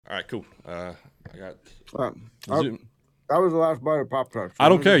All right, cool. I got Zoom. That was the last bite of Pop-Tarts. I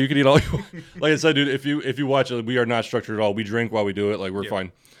don't care. You can eat all you like I said, dude, if you watch it, we are not structured at all. We drink while we do it. Like, we're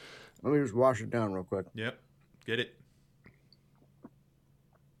fine. Let me just wash it down real quick. Yep. Get it.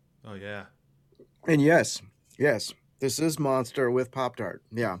 Oh, yeah. And yes, this is Monster with Pop-Tart.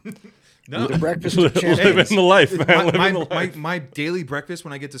 Yeah. No. The breakfast of champions. Living the life, man. Living the life. My daily breakfast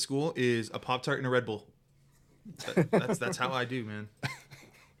when I get to school is a Pop-Tart and a Red Bull. That's how I do, man.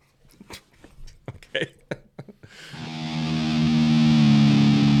 Okay.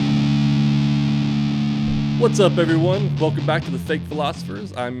 What's up, everyone? Welcome back to the Fake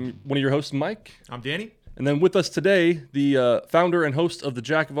Philosophers. I'm one of your hosts, Mike. I'm Danny. And then with us today, the founder and host of the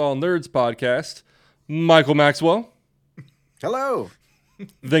Jack of All Nerds podcast, Michael Maxwell. Hello.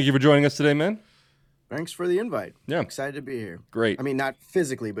 Thank you for joining us today, man. Thanks for the invite. Yeah. I'm excited to be here. Great. I mean, not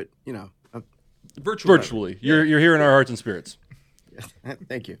physically, but, you know. Virtually. You're here in our hearts and spirits.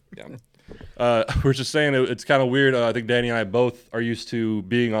 Thank you. Yeah. We're just saying it's kind of weird. I think Danny and I both are used to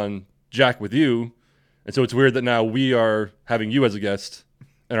being on Jack with you. And so it's weird that now we are having you as a guest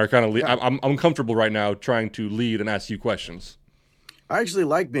and are kind of I'm uncomfortable right now trying to lead and ask you questions. I actually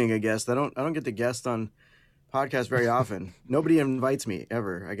like being a guest. I don't get to guest on podcasts very often. Nobody invites me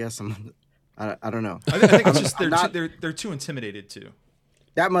ever. I guess I don't know. I think it's just they're too intimidated too.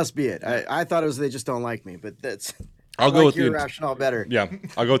 That must be it. I thought it was they just don't like me, but that's I'll go with your rationale better. Yeah,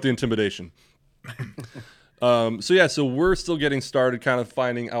 I'll go with the intimidation. So we're still getting started, kind of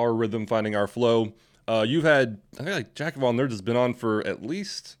finding our rhythm, finding our flow. You've had, I think, like Jack of All Nerds has been on for at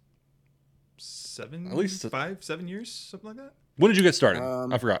least 7 years, something like that. When did you get started?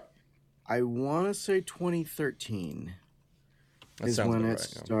 I forgot. I want to say 2013 is when it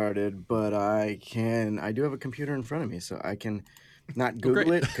started, but I do have a computer in front of me, so I can not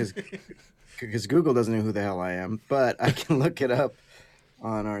Google it because Google doesn't know who the hell I am, but I can look it up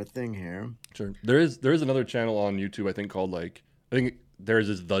on our thing here. Sure. There is another channel on YouTube, I think, called theirs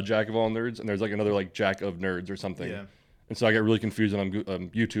is The Jack of All Nerds, and there's like another like Jack of Nerds or something. Yeah. And so I get really confused when I'm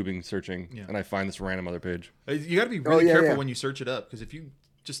YouTubing searching, and I find this random other page. You got to be really careful when you search it up, because if you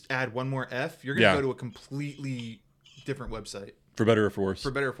just add one more F, you're going to go to a completely different website. For better or for worse. For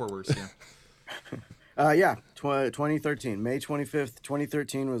better or for worse, yeah. 2013, May 25th,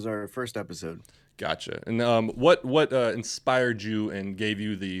 2013 was our first episode. Gotcha. And what inspired you and gave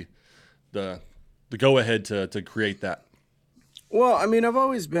you the go ahead to create that? Well, I mean, I've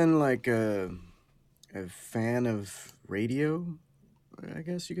always been like a fan of radio, I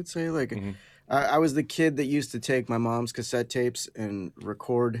guess you could say. Like, I was the kid that used to take my mom's cassette tapes and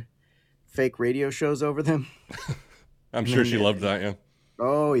record fake radio shows over them. I'm sure she loved that, yeah.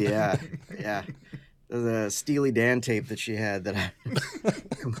 Oh, yeah. Yeah. The Steely Dan tape that she had that I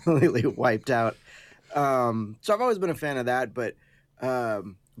completely wiped out. So I've always been a fan of that. But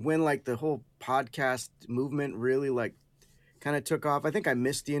when like the whole podcast movement really like kind of took off, I think I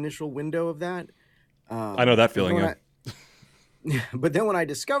missed the initial window of that. I know that feeling, yeah. But then when I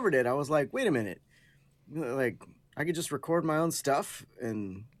discovered it, I was like, wait a minute. Like, I could just record my own stuff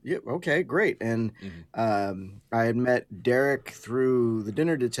and okay, great. And I had met Derek through The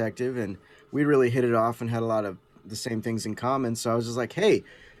Dinner Detective, and we really hit it off and had a lot of the same things in common. So I was just like, hey,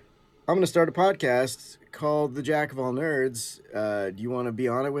 I'm going to start a podcast called The Jack of All Nerds. Do you want to be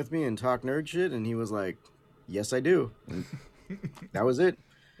on it with me and talk nerd shit? And he was like, yes, I do. And that was it.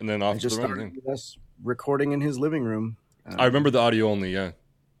 And then off just started with us recording in his living room. I remember the audio only, yeah.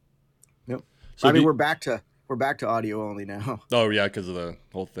 Yep. So I mean, we're back to audio only now. Oh yeah, because of the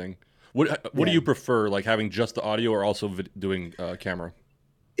whole thing. What do you prefer, like having just the audio or also doing camera?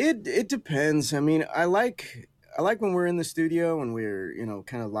 It depends. I mean, I like when we're in the studio and we're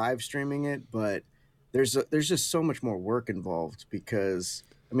kind of live streaming it, but there's just so much more work involved because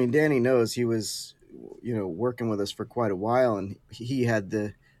I mean, Danny knows he was working with us for quite a while, and he had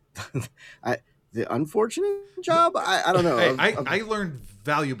the unfortunate job. I don't know. Hey, I learned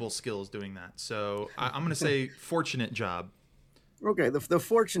valuable skills doing that, so I'm going to say fortunate job. Okay, the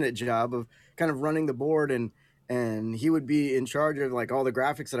fortunate job of kind of running the board, and he would be in charge of like all the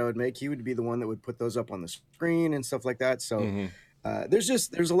graphics that I would make. He would be the one that would put those up on the screen and stuff like that. So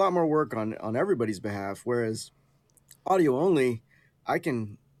there's a lot more work on everybody's behalf. Whereas audio only, I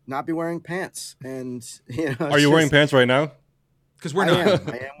can not be wearing pants, and Are you wearing pants right now? Because we're not.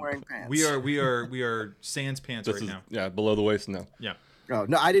 I am wearing pants. We are sans pants right now. Yeah, below the waist now. Yeah. Oh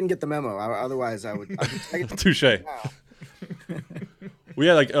no, I didn't get the memo. Otherwise, I would. Touche. Well,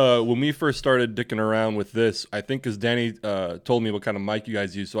 yeah, like when we first started dicking around with this, I think because Danny told me what kind of mic you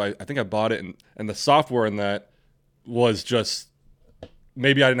guys use, so I think I bought it, and the software in that was just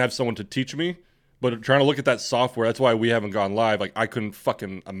maybe I didn't have someone to teach me, But trying to look at that software, that's why we haven't gone live. Like, I couldn't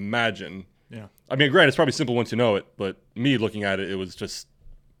fucking imagine. Yeah. I mean, granted, it's probably simple once you know it, but me looking at it, it was just,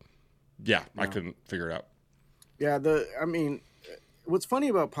 I couldn't figure it out. Yeah, what's funny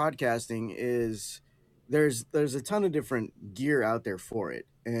about podcasting is there's a ton of different gear out there for it,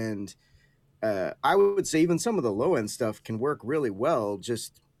 and I would say even some of the low end stuff can work really well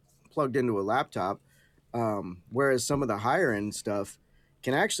just plugged into a laptop, whereas some of the higher end stuff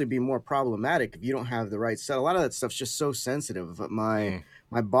can actually be more problematic if you don't have the right set. A lot of that stuff's just so sensitive. My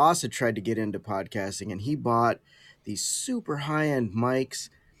boss had tried to get into podcasting, and he bought these super high end mics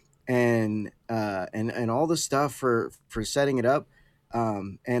and all the stuff for setting it up.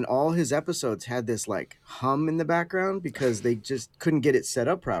 And all his episodes had this like hum in the background because they just couldn't get it set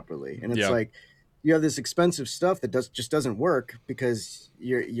up properly. And it's like you have this expensive stuff that just doesn't work because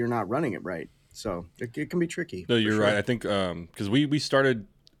you're not running it right. So it can be tricky. No, you're right. I think because we started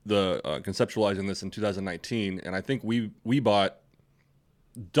the conceptualizing this in 2019, and I think we bought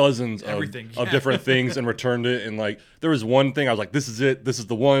dozens of different things and returned it. And like there was one thing I was like, this is it, this is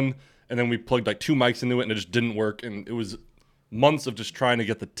the one. And then we plugged like 2 mics into it, and it just didn't work. And it was months of just trying to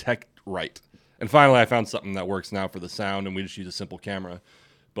get the tech right. And finally, I found something that works now for the sound, and we just use a simple camera.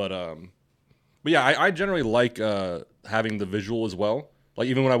 But yeah, I generally like having the visual as well. Like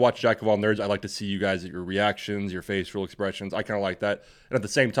even when I watch Jack of All Nerds, I like to see you guys, your reactions, your facial expressions. I kind of like that. And at the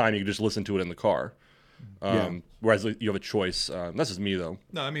same time, you can just listen to it in the car. Whereas you have a choice. That's just me though.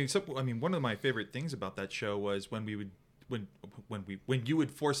 No, I mean, one of my favorite things about that show was when you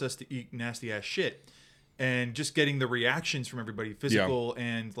would force us to eat nasty ass shit, and just getting the reactions from everybody, physical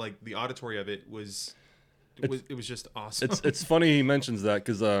and like the auditory of it was just awesome. It's funny he mentions that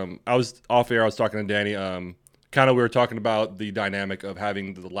because I was off air. I was talking to Danny. Kind of we were talking about the dynamic of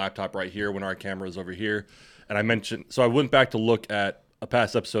having the laptop right here when our camera is over here, and I mentioned so I went back to look at a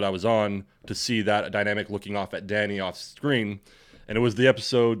past episode I was on to see that dynamic looking off at Danny off screen. And it was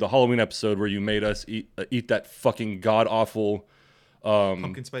the Halloween episode where you made us eat that fucking god awful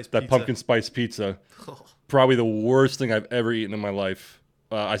pumpkin spice pizza. Probably the worst thing I've ever eaten in my life.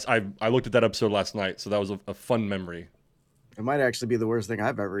 I looked at that episode last night, so that was a fun memory. It might actually be the worst thing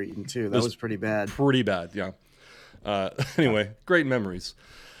I've ever eaten too. That was pretty bad. Pretty bad, yeah. Anyway, great memories.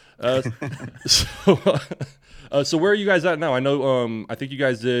 So where are you guys at now? I know I think you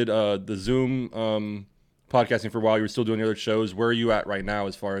guys did the Zoom podcasting for a while. You were still doing the other shows. Where are you at right now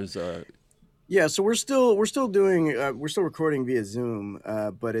as far as Yeah, so we're still recording via Zoom,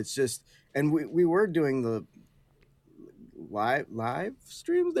 but it's just, and we were doing the live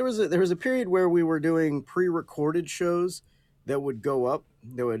streams. There was a period where we were doing pre-recorded shows that would go up,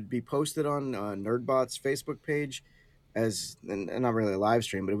 that would be posted on NerdBot's Facebook page and not really a live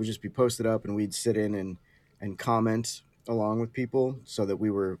stream, but it would just be posted up, and we'd sit in and comment along with people so that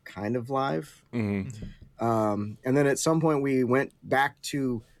we were kind of live. Mm-hmm. And then at some point we went back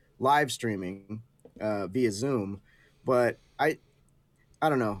to live streaming via Zoom, but I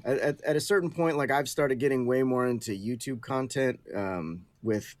don't know. At a certain point, like I've started getting way more into YouTube content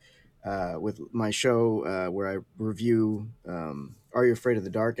with my show where I review Are You Afraid of the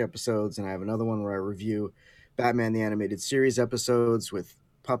Dark episodes, and I have another one where I review Batman the Animated Series episodes with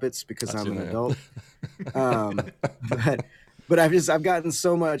puppets because I'm an adult. But I've gotten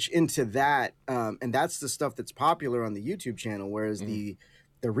so much into that, and that's the stuff that's popular on the YouTube channel. Whereas the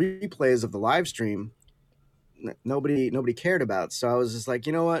replays of the live stream, nobody cared about. So I was just like,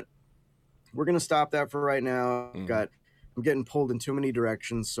 you know what, we're gonna stop that for right now. I'm getting pulled in too many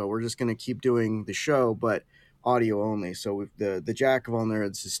directions, so we're just gonna keep doing the show, but audio only. So the Jack of All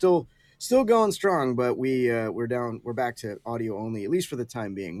Nerds is still going strong, but we're back to audio only, at least for the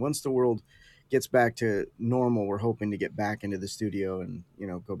time being. Once the world gets back to normal, we're hoping to get back into the studio and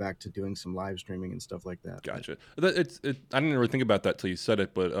go back to doing some live streaming and stuff like that. Gotcha. I didn't really think about that till you said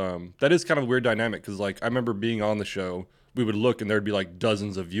it, but that is kind of a weird dynamic because like I remember being on the show, we would look and there'd be like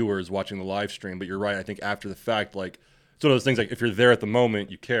dozens of viewers watching the live stream. But you're right. I think after the fact, like it's one of those things like if you're there at the moment,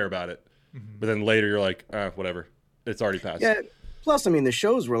 you care about it, but then later you're like, whatever, it's already passed. Yeah. Plus, I mean, the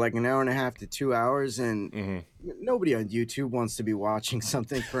shows were like an hour and a half to 2 hours, and nobody on YouTube wants to be watching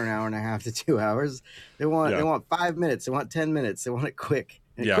something for an hour and a half to 2 hours. They want 5 minutes, they want 10 minutes, they want it quick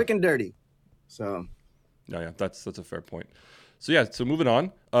quick and dirty. So, yeah, that's a fair point. So moving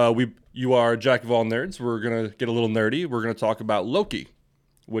on, you are Jack of All Nerds. We're gonna get a little nerdy. We're gonna talk about Loki,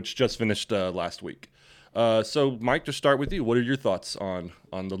 which just finished last week. So, Mike, to start with you, what are your thoughts on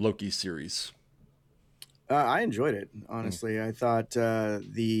the Loki series? I enjoyed it, honestly. I thought I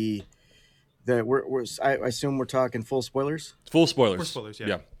assume we're talking full spoilers. Full spoilers. Full spoilers,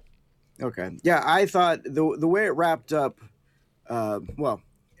 yeah. Okay. Yeah, I thought the way it wrapped up, well,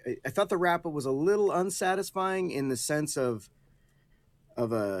 I thought the wrap up was a little unsatisfying in the sense of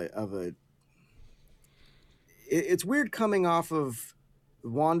a. It's weird coming off of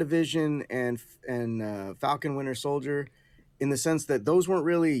WandaVision and Falcon Winter Soldier, in the sense that those weren't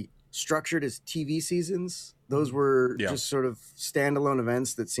really structured as TV seasons. Those were just sort of standalone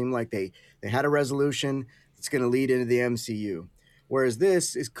events that seemed like they had a resolution that's going to lead into the MCU. Whereas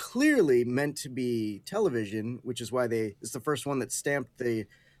this is clearly meant to be television, which is why it's the first one that stamped the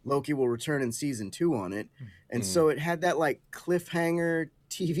Loki will return in season 2 on it. And so it had that like cliffhanger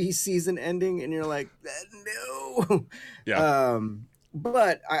TV season ending, and you're like, no. Yeah.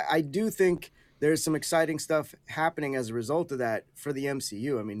 But I do think there's some exciting stuff happening as a result of that for the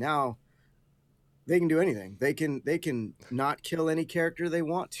MCU. I mean, now they can do anything. They can not kill any character they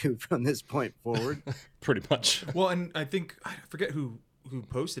want to from this point forward. Pretty much. Well, and I think I forget who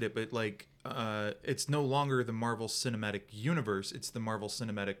posted it, but like it's no longer the Marvel Cinematic Universe; it's the Marvel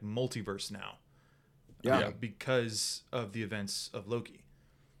Cinematic Multiverse now. Yeah, because of the events of Loki.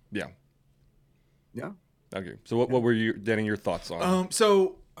 Yeah. Yeah. Okay. So what were you, Danny, your thoughts on?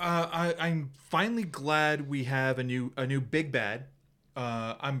 I'm finally glad we have a new big bad.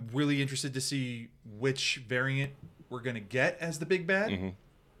 I'm really interested to see which variant we're gonna get as the big bad.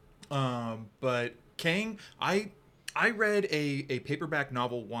 But Kang, I read a paperback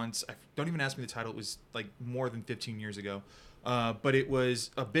novel once. Don't even ask me the title. It was like more than 15 years ago. But it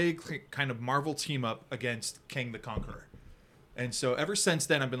was a big kind of Marvel team up against Kang the Conqueror. And so ever since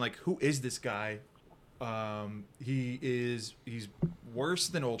then, I've been like, who is this guy? He's worse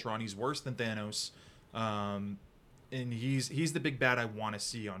than Ultron. He's worse than Thanos. And he's the big bad I want to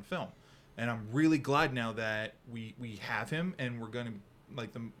see on film. And I'm really glad now that we have him, and we're going to, like,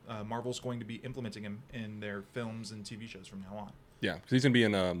 Marvel's going to be implementing him in their films and TV shows from now on. Yeah, because he's going to be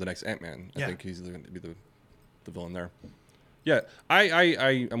in the next Ant-Man. I think he's going to be the villain there. Yeah,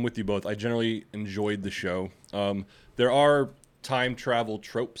 I'm with you both. I generally enjoyed the show. There are time travel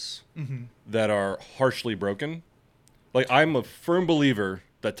tropes that are harshly broken. Like, I'm a firm believer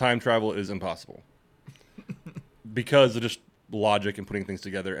that time travel is impossible because of just logic and putting things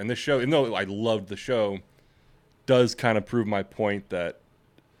together. And this show, even though I loved the show, does kind of prove my point that,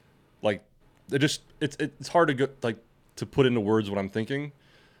 like, it's hard to go, like, to put into words what I'm thinking,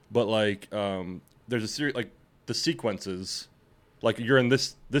 but like there's a series, like, the sequences, like, you're in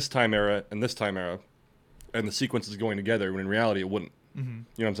this time era and this time era, and the sequence is going together, when in reality it wouldn't. You know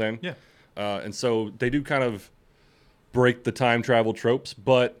what I'm saying? Yeah. And so they do kind of break the time travel tropes,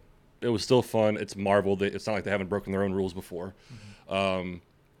 but it was still fun. It's Marvel. It's not like they haven't broken their own rules before.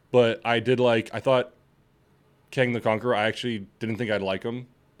 But I thought Kang the Conqueror, I actually didn't think I'd like him,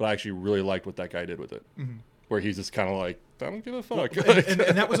 but I actually really liked what that guy did with it. Where he's just kind of like, I don't give a fuck.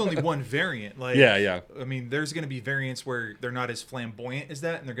 And that was only one variant. Like, yeah. I mean, there's going to be variants where they're not as flamboyant as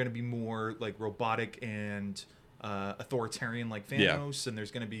that, and they're going to be more like robotic and authoritarian, like Thanos. And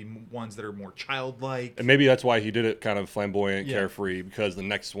there's going to be ones that are more childlike. And maybe that's why he did it kind of flamboyant, carefree, because the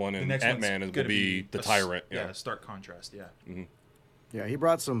next one in Ant-Man will be the tyrant. Stark contrast. Yeah. Yeah, he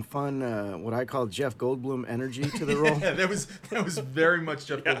brought some fun, what I call Jeff Goldblum energy to the role. Yeah, that was very much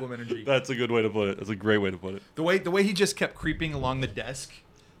Jeff Goldblum energy. That's a good way to put it. That's a great way to put it. The way he just kept creeping along the desk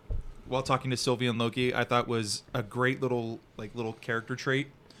while talking to Sylvie and Loki, I thought was a great little character trait.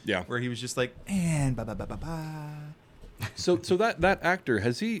 Yeah. Where he was just like, and ba ba ba ba ba. So that actor,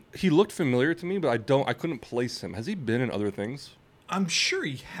 he looked familiar to me, but I couldn't place him. Has he been in other things? I'm sure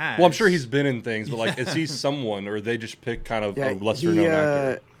he has. Well, I'm sure he's been in things, but like, is he someone, or they just pick kind of a lesser known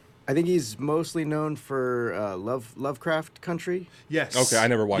actor? I think he's mostly known for Lovecraft Country. Yes. Okay, I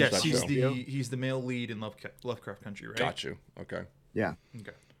never watched that show. He's the male lead in Lovecraft Country, right? Got you. Okay. Yeah.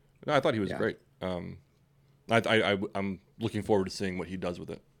 Okay. No, I thought he was great. I'm looking forward to seeing what he does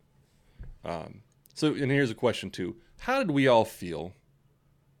with it. So, and here's a question too: how did we all feel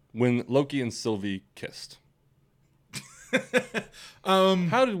when Loki and Sylvie kissed?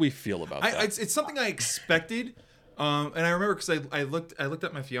 How did we feel about that? It's something I expected, and I remember because I looked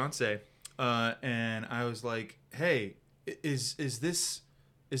at my fiance, and I was like, "Hey, is this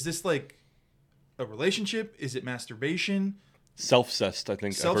like a relationship? Is it masturbation? Self-cessed, I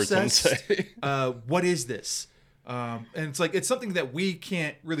think I've heard someone say. What is this?" And it's something that we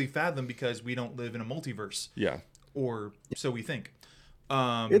can't really fathom because we don't live in a multiverse. Yeah. Or so we think.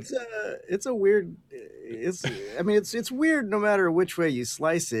 It's a weird. It's weird no matter which way you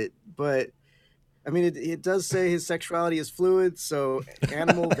slice it, but I mean it does say his sexuality is fluid, so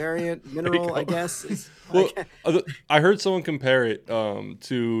animal variant mineral, I guess. Well, I heard someone compare it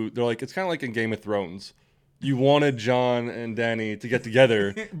to, they're like, it's kind of like in Game of Thrones. You wanted Jon and Dany to get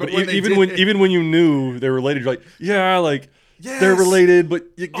together, but even when you knew they were related, you're like, yeah, like they're related, but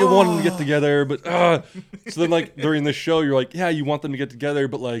you want them to get together. But so then, like during the show, you're like, yeah, you want them to get together,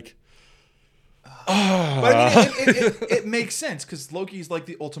 but like, But I mean, it makes sense because Loki's like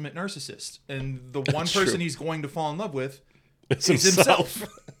the ultimate narcissist, and the one person he's going to fall in love with is himself.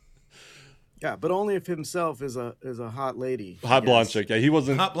 Yeah, but only if himself is a hot lady. Hot blonde chick. Yeah, he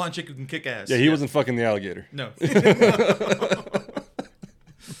wasn't. Hot blonde chick who can kick ass. Yeah, he wasn't fucking the alligator. No.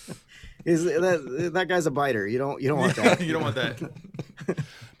 That guy's a biter. You don't want that. You don't want that.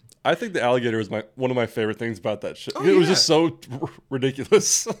 I think the alligator was one of my favorite things about that shit. It was just so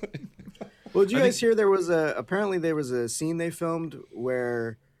ridiculous. Well, did you guys hear apparently there was a scene they filmed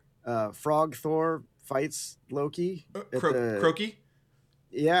where Frog Thor fights Loki? Croaky?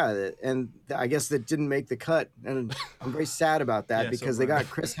 Yeah, and I guess that didn't make the cut, and I'm very sad about that because they got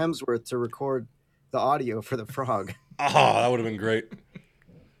Chris Hemsworth to record the audio for the frog. Oh, that would have been great.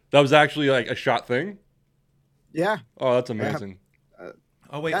 That was actually like a shot thing? Yeah. Oh, that's amazing.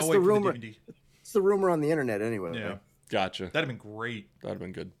 I'll wait the for rumor. the DVD. It's the rumor on the internet anyway. Yeah. Right? Gotcha. That'd have been great. That'd have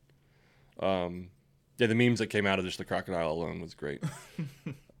been good. Yeah, the memes that came out of just the crocodile alone was great.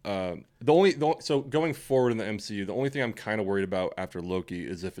 So going forward in the MCU, the only thing I'm kind of worried about after Loki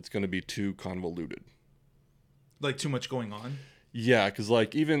is if it's going to be too convoluted. Like too much going on? Yeah, because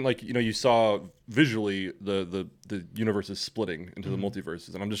like even like you saw visually the universe is splitting into the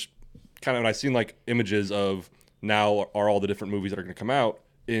multiverses, and I'm just kind of when I seen like images of now are all the different movies that are going to come out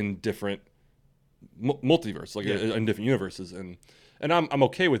in different multiverse, like in different universes, and I'm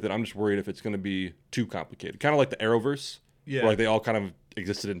okay with it. I'm just worried if it's going to be too complicated, kind of like the Arrowverse, where like they all kind of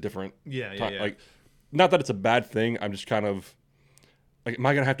existed in different like not that it's a bad thing. I'm just kind of like, am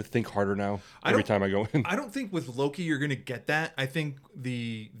I gonna have to think harder now every time I go in? I don't think with Loki you're gonna get that. I think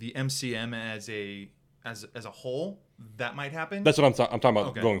the MCM as a whole, that might happen. That's what I'm talking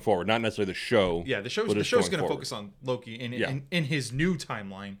about going forward, not necessarily the show. Yeah, the show's gonna focus on Loki in his new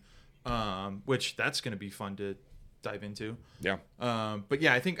timeline, which that's gonna be fun to dive into. Yeah. But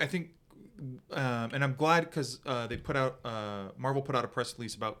yeah, I think and I'm glad because they put out Marvel put out a press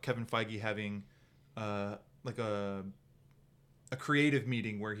release about Kevin Feige having like a creative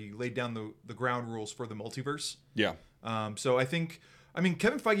meeting where he laid down the ground rules for the multiverse. Yeah. So I mean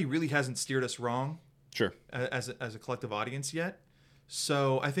Kevin Feige really hasn't steered us wrong. Sure. As a collective audience yet.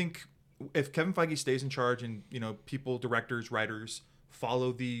 So I think if Kevin Feige stays in charge and people, directors, writers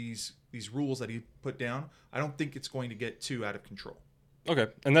follow these rules that he put down, I don't think it's going to get too out of control. Okay,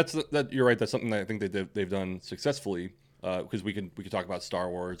 and that you're right. That's something that I think they've done successfully because we could talk about Star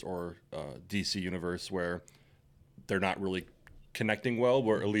Wars or DC universe where they're not really connecting well.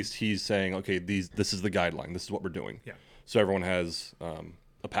 Where at least he's saying, okay, this is the guideline. This is what we're doing. Yeah. So everyone has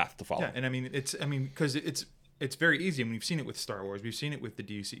a path to follow. Yeah, and because it's very easy. I mean, we've seen it with Star Wars. We've seen it with the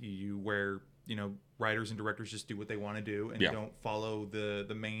DCEU where writers and directors just do what they want to do and don't follow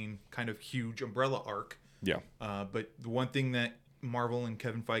the main kind of huge umbrella arc. Yeah. But the one thing that Marvel and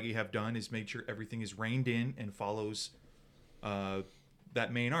Kevin Feige have done is make sure everything is reined in and follows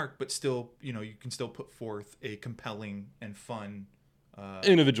that main arc, but still, you can still put forth a compelling and fun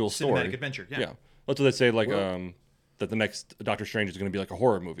individual cinematic story adventure. Yeah. That's what they say. Like that the next Doctor Strange is going to be like a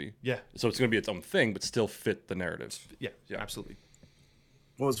horror movie. Yeah. So it's going to be its own thing, but still fit the narrative. Yeah. Absolutely.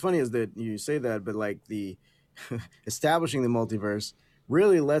 Well, what's funny is that you say that, but like the establishing the multiverse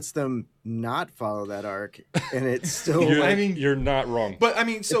really lets them not follow that arc, and it's still. You're not wrong. But I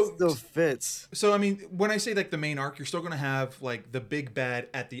mean, it still fits. So I mean, when I say like the main arc, you're still going to have like the big bad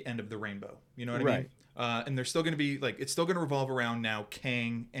at the end of the rainbow. You know what I mean? And there's still going to be like it's still going to revolve around now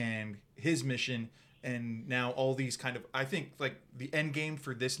Kang and his mission, and now all these kind of I think like the end game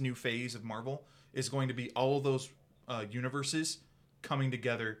for this new phase of Marvel is going to be all of those universes coming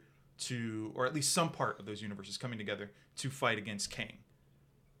together to, or at least some part of those universes coming together to fight against Kang.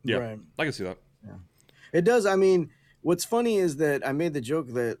 Yeah, right. I can see that. Yeah. It does. I mean, what's funny is that I made the joke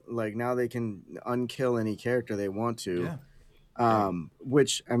that like now they can unkill any character they want to. Yeah.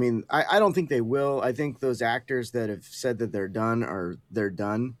 Which I mean, I don't think they will. I think those actors that have said that they're done.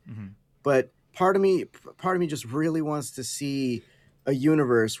 Mm-hmm. But part of me just really wants to see a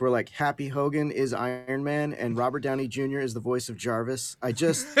universe where like Happy Hogan is Iron Man and Robert Downey Jr. is the voice of Jarvis.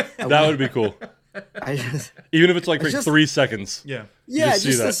 That would be cool. Even if it's like for 3 seconds. Yeah. Yeah,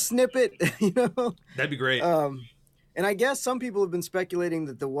 just a snippet, That'd be great. And I guess some people have been speculating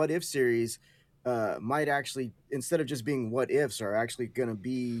that the What If series might actually, instead of just being what ifs, are actually going to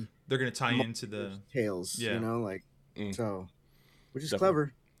be. They're going to tie into the tales, so, which is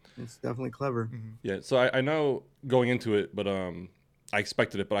clever. It's definitely clever. Mm-hmm. Yeah. So I know going into it, but I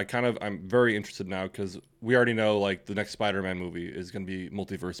expected it, but I'm very interested now because we already know like the next Spider-Man movie is going to be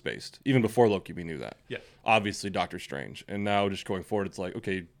multiverse based. Even before Loki, we knew that. Yeah. Obviously, Doctor Strange, and now just going forward, it's like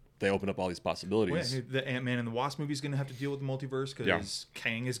okay, they open up all these possibilities. Well, yeah, the Ant-Man and the Wasp movie is going to have to deal with the multiverse because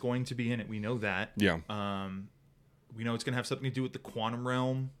Kang is going to be in it. We know that. Yeah. We know it's going to have something to do with the quantum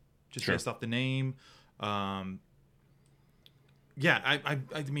realm, just based off the name. I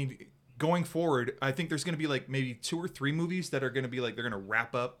mean, going forward, I think there's going to be like maybe 2 or 3 movies that are going to be like they're going to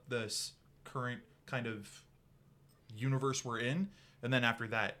wrap up this current kind of universe we're in, and then after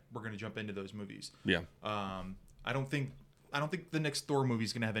that, we're going to jump into those movies. Yeah. I don't think the next Thor movie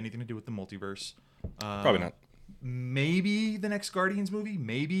is going to have anything to do with the multiverse. Probably not. Maybe the next Guardians movie,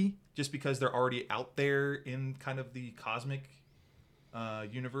 maybe just because they're already out there in kind of the cosmic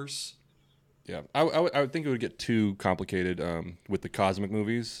universe. Yeah, I would think it would get too complicated with the cosmic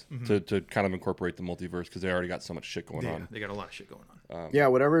movies to kind of incorporate the multiverse because they already got so much shit going on. They got a lot of shit going on. Yeah,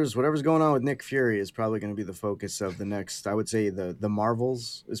 whatever's going on with Nick Fury is probably going to be the focus of the next. I would say the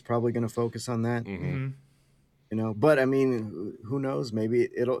Marvels is probably going to focus on that. You know, but I mean, who knows? Maybe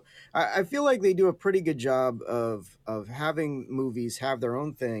it'll. I feel like they do a pretty good job of having movies have their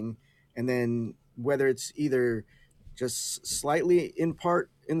own thing, and then whether it's either just slightly in part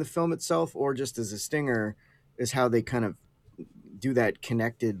in the film itself or just as a stinger, is how they kind of do that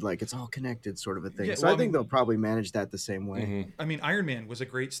connected, like it's all connected sort of a thing. Yeah, so I think they'll probably manage that the same way. I mean, Iron Man was a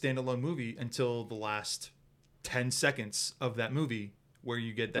great standalone movie until the last 10 seconds of that movie, where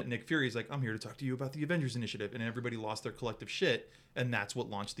you get that Nick Fury's like, I'm here to talk to you about the Avengers Initiative, and everybody lost their collective shit, and that's what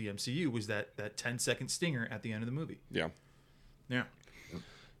launched the MCU, was that 10-second stinger at the end of the movie. Yeah. Yeah.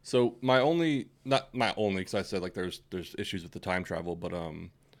 So not my only, because I said like there's issues with the time travel, but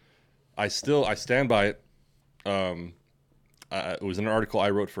I stand by it. It was an article I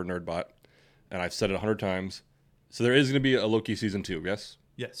wrote for NerdBot, and I've said it 100 times. So there is going to be a Loki season 2, yes?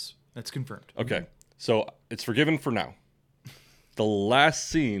 Yes, that's confirmed. Okay, so it's forgiven for now. The last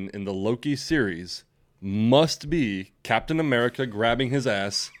scene in the Loki series must be Captain America grabbing his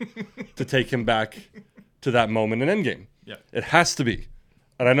ass to take him back to that moment in Endgame. Yeah. It has to be.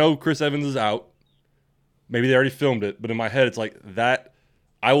 And I know Chris Evans is out. Maybe they already filmed it, but in my head it's like that.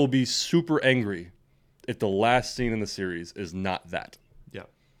 I will be super angry if the last scene in the series is not that. Yeah.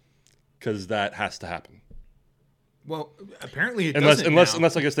 Because that has to happen. Well, apparently it unless doesn't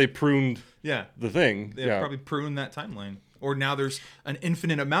unless I guess they pruned the thing. They probably pruned that timeline. Or now there's an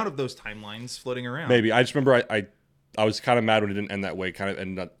infinite amount of those timelines floating around. Maybe. I just remember I was kind of mad when it didn't end that way, kind of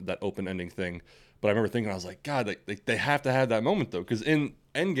end that open ending thing. But I remember thinking, I was like, God, they have to have that moment though, because in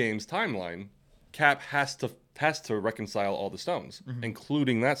Endgame's timeline, Cap has to reconcile all the stones,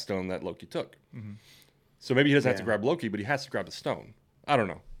 including that stone that Loki took. So maybe he doesn't have to grab Loki, but he has to grab the stone. I don't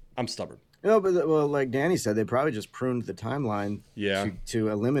know. I'm stubborn. No, but well, like Danny said, they probably just pruned the timeline to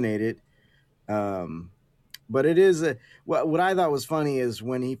eliminate it. But it is what I thought was funny is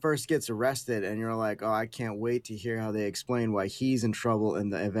when he first gets arrested, and you're like, "Oh, I can't wait to hear how they explain why he's in trouble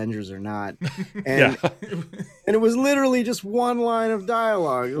and the Avengers are not." And and it was literally just one line of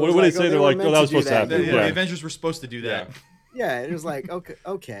dialogue. What did they say? They're like, "Oh, that was supposed to happen." The Avengers were supposed to do that. Yeah, it was like,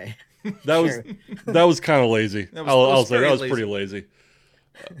 okay. That was kind of lazy. I'll say that was pretty lazy.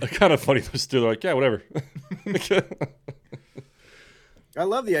 Kind of funny. They're like, yeah, whatever. I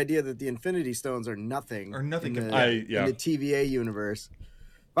love the idea that the Infinity Stones are nothing. In the TVA universe.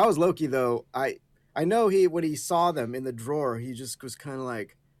 If I was Loki, though, I know when he saw them in the drawer, he just was kind of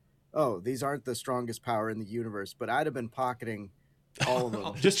like, oh, these aren't the strongest power in the universe, but I'd have been pocketing all of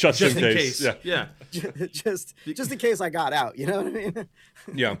them. just in case. Yeah. just in case I got out, you know what I mean?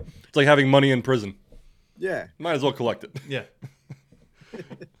 Yeah. It's like having money in prison. Yeah. Might as well collect it. Yeah.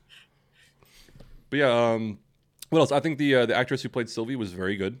 But yeah, what else? I think the actress who played Sylvie was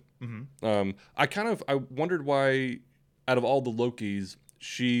very good. I wondered why, out of all the Lokis,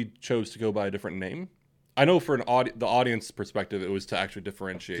 she chose to go by a different name. I know for the audience perspective, it was to actually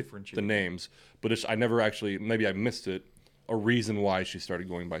differentiate the names, but I never actually, maybe I missed it, a reason why she started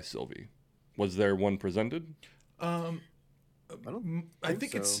going by Sylvie. Was there one presented? I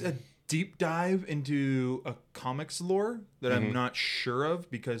think it's a deep dive into a comics lore that I'm not sure of,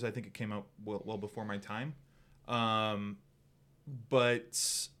 because I think it came out well before my time. But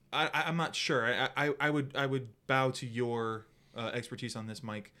I'm not sure. I would bow to your expertise on this,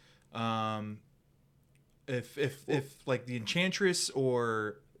 Mike. If like the Enchantress,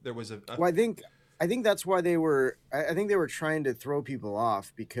 or there was well, I think that's why they were trying to throw people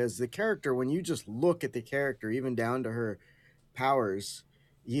off, because the character, when you just look at the character, even down to her powers,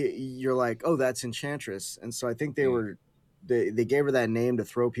 you're like, oh, that's Enchantress. And so I think they gave her that name to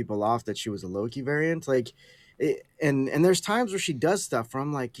throw people off, that she was a Loki variant. Like, and there's times where she does stuff where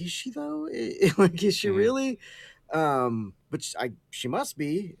I'm like, is she though? Like, is she really? But she must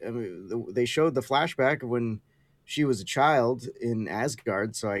be. I mean, they showed the flashback of when she was a child in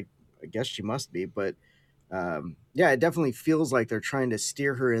Asgard, so I guess she must be. But yeah, it definitely feels like they're trying to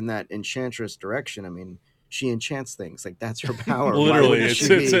steer her in that enchantress direction. I mean, she enchants things, like that's her power. Why Literally, wouldn't it's she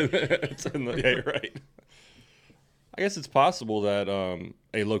be? it's in the, yeah, you're right. I guess it's possible that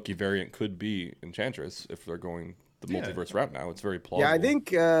a Loki variant could be Enchantress if they're going the multiverse route now. It's very plausible. Yeah,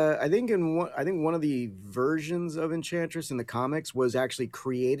 I think one of the versions of Enchantress in the comics was actually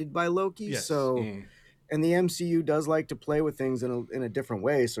created by Loki. Yes. So, and the MCU does like to play with things in a different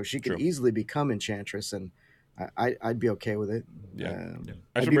way. So she could True. easily become Enchantress, and I'd be okay with it. Yeah.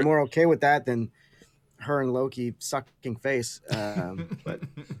 I'd be more okay with that than her and Loki sucking face. But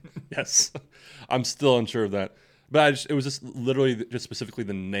Yes, I'm still unsure of that. But it was just literally just specifically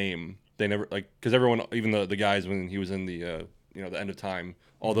the name. They never because everyone, even the guys when he was in the the End of Time,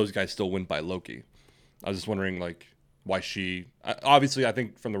 all those guys still went by Loki. I was just wondering why she. Obviously, I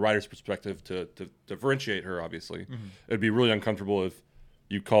think from the writer's perspective to differentiate her, obviously, it'd be really uncomfortable if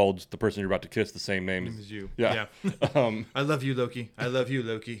you called the person you're about to kiss the same name as you. Yeah. I love you, Loki. I love you,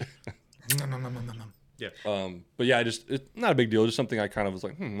 Loki. Yeah. But yeah, it's not a big deal. Just something I kind of was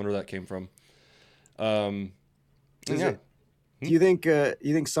like, wonder where that came from. Yeah. Do you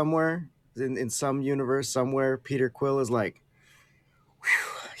think somewhere in some universe somewhere Peter Quill is like,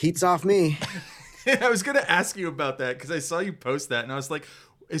 whew, heat's off me? I was gonna ask you about that because I saw you post that and I was like,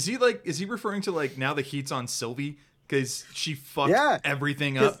 is he referring to now the heat's on Sylvie because she fucked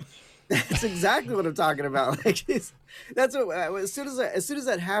everything up? That's exactly what I'm talking about. Like that's what as soon as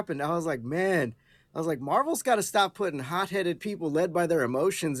that happened, I was like, man. I was like, Marvel's got to stop putting hot-headed people led by their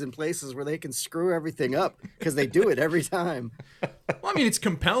emotions in places where they can screw everything up because they do it every time. Well, I mean, it's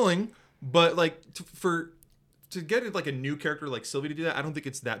compelling, but to get a new character like Sylvie to do that, I don't think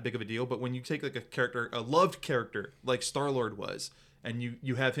it's that big of a deal. But when you take a loved character like Star-Lord was, and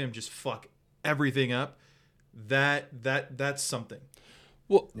you have him just fuck everything up, that's something.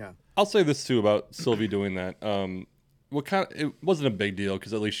 Well, yeah. I'll say this too about Sylvie doing that. It wasn't a big deal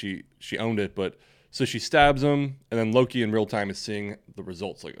because at least she owned it, but. So she stabs him, and then Loki in real time is seeing the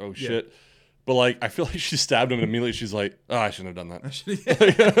results. Like, oh shit! But I feel like she stabbed him, and immediately she's like, "Oh, I shouldn't have done that."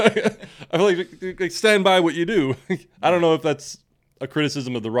 I feel like stand by what you do. I don't know if that's a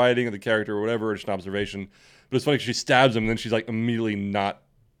criticism of the writing of the character or whatever, or just an observation. But it's funny because she stabs him, and then she's immediately not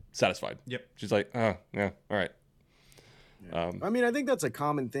satisfied. Yep. She's like, "Oh, yeah, all right." Yeah. I mean, I think that's a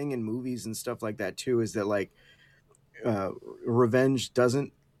common thing in movies and stuff like that too. Is that revenge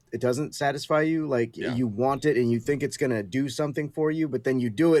doesn't satisfy you. You want it and you think it's gonna do something for you, but then you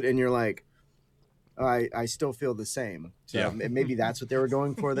do it and you're like, I still feel the same. So maybe that's what they were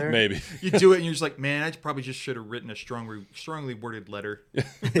going for there. Maybe you do it and you're just like, man, I probably just should have written a strongly worded letter.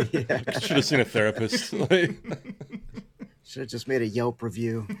 Should have seen a therapist. Should have just made a Yelp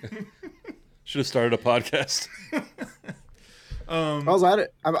review. Should have started a podcast. Also, I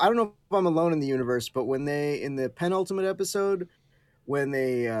don't know if I'm alone in the universe, but when in the penultimate episode, when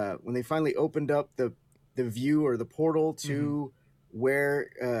they finally opened up the view or the portal to where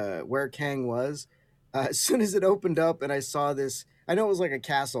Kang was, as soon as it opened up and I saw this, I know it was like a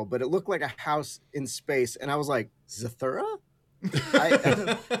castle, but it looked like a house in space, and I was like, Zathura?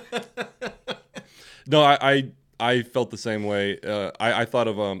 No, I felt the same way. I thought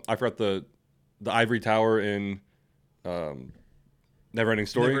of I forgot the ivory tower in Neverending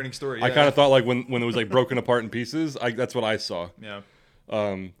Story. Neverending Story. Yeah. I kind of thought when it was broken apart in pieces. That's what I saw. Yeah.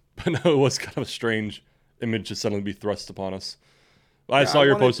 But no, it was kind of a strange image to suddenly be thrust upon us. I saw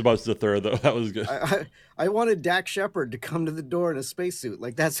your post about Zathura, though. That was good. I wanted Dak Shepard to come to the door in a spacesuit.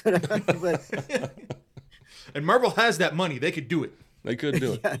 That's what I. And Marvel has that money; they could do it. They could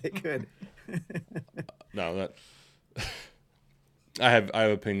do it. Yeah, they could. No, that. I have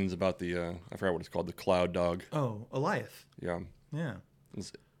opinions about the I forgot what it's called, the Cloud Dog. Oh, Eliath. Yeah. Yeah.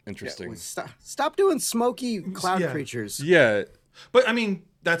 It's interesting. Stop doing smoky cloud creatures. Yeah. But I mean,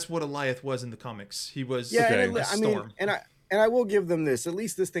 that's what Eliath was in the comics. He was a storm. And I will give them this. At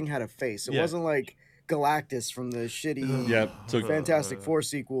least this thing had a face. It wasn't like Galactus from the shitty Fantastic Four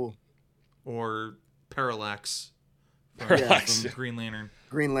sequel. Or Parallax. From Green Lantern.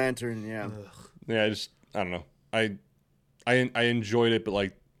 Green Lantern, yeah. Ugh. Yeah, I don't know. I enjoyed it, but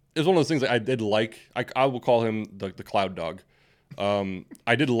it was one of those things that I did like. I will call him the Cloud Dog.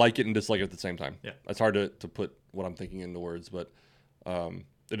 I did like it and dislike it at the same time. Yeah. It's hard to put what I'm thinking into words, but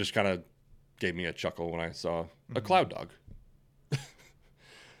it just kind of gave me a chuckle when I saw a Cloud Dog.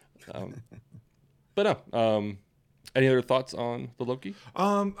 But no, Any other thoughts on the Loki?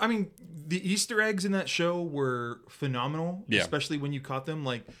 I mean, the Easter eggs in that show were phenomenal, Yeah. especially when you caught them.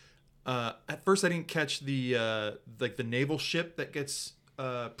 Like, at first I didn't catch the like the naval ship that gets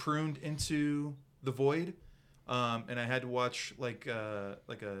pruned into the void, and I had to watch like a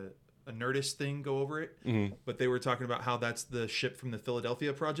Nerdist thing go over it. Mm-hmm. But they were talking about how that's the ship from the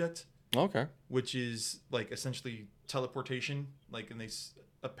Philadelphia Project, Okay. which is like essentially teleportation. Like, and they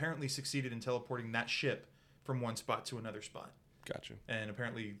apparently succeeded in teleporting that ship from one spot to another spot. Gotcha. And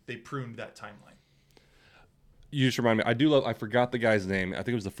apparently they pruned that timeline. You just remind me. I do love. I forgot the guy's name. I think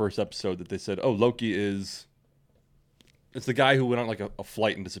it was the first episode that they said, "Oh, Loki is." It's the guy who went on like a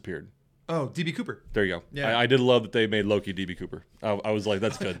flight and disappeared. Oh, DB Cooper. There you go. Yeah. I did love that they made Loki DB Cooper. I was like,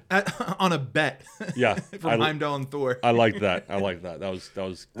 that's good. On a bet. Yeah. From Heimdall and Thor. I liked that. I liked that. That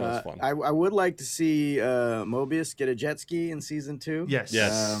was fun. I would like to see Mobius get a jet ski in season 2. Yes.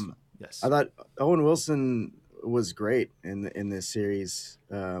 Yes. Yes. I thought Owen Wilson was great in this series.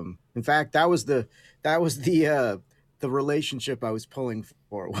 In fact, that was the relationship I was pulling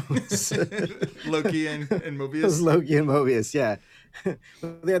for. Was Loki and Mobius. was Loki and Mobius, yeah.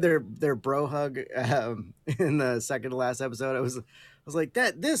 They had their bro hug in the second to last episode. I was like,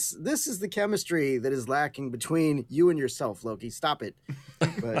 this is the chemistry that is lacking between you and yourself, Loki. Stop it.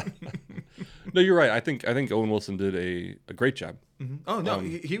 But No, you're right. I think Owen Wilson did a great job. Mm-hmm. Oh no,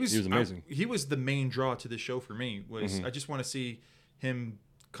 he was amazing. He was the main draw to the show for me. Was Mm-hmm. I just want to see him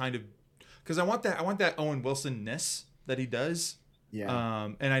kind of, because I want that Owen Wilson-ness that he does. yeah.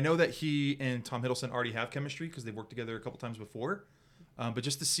 And I know that he and Tom Hiddleston already have chemistry because they've worked together a couple times before. But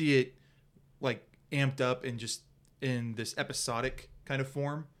just to see it like amped up and just in this episodic kind of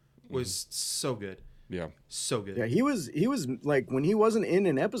form was so good. Yeah. So good. Yeah, he was like, when he wasn't in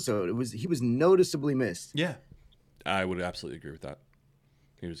an episode, he was noticeably missed. Yeah. I would absolutely agree with that.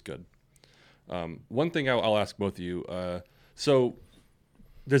 He was good. One thing I'll ask both of you. So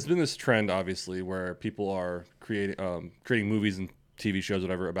there's been this trend, obviously, where people are creating movies and TV shows,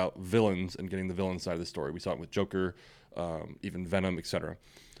 whatever, about villains and getting the villain side of the story. We saw it with Joker, even Venom, etc.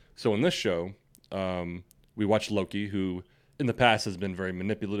 So in this show, we watched Loki, who in the past has been very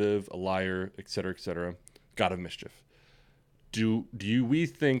manipulative, a liar, etc., god of mischief. Do we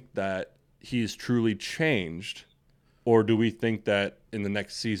think that he's truly changed, or do we think that in the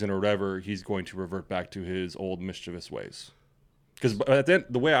next season or whatever he's going to revert back to his old mischievous ways? Because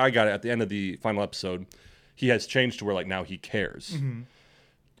the way I got it at the end of the final episode, he has changed to where like now he cares.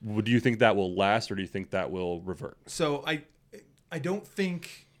 Mm-hmm. Do you think that will last, or do you think that will revert? So I don't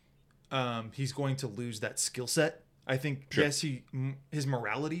think he's going to lose that skill set. I think Sure. yes, his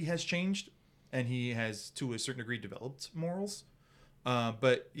morality has changed, and he has to a certain degree developed morals.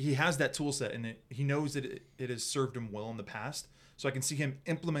 But he has that tool set, and he knows that it has served him well in the past. So I can see him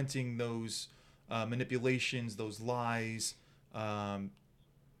implementing those manipulations, those lies,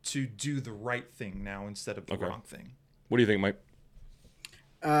 to do the right thing now instead of the wrong thing. What do you think, Mike?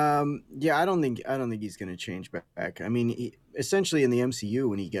 Yeah, I don't think he's going to change back. I mean, essentially in the MCU,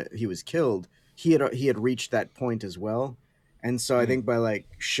 when he was killed, he had reached that point as well, and so I think by like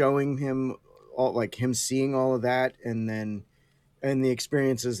showing him all, like him seeing all of that, and the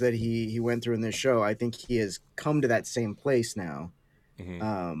experiences that he went through in this show, I think he has come to that same place now.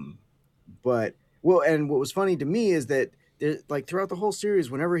 Mm-hmm. But and what was funny to me is that like throughout the whole series,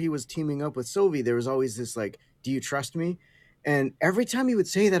 whenever he was teaming up with Sylvie, there was always this like, "Do you trust me?" And every time he would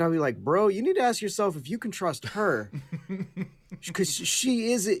say that, I'd be like, "Bro, you need to ask yourself if you can trust her, because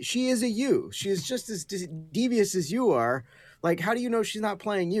she is a you. She is just as devious as you are. Like, how do you know she's not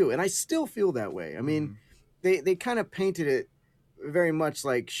playing you?" And I still feel that way. I mean, they kind of painted it very much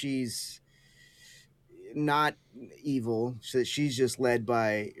like she's not evil. She's just led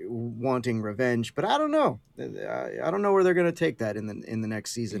by wanting revenge. But I don't know. I don't know where they're going to take that in the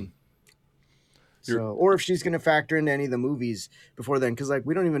next season. So, or if she's going to factor into any of the movies before then, because like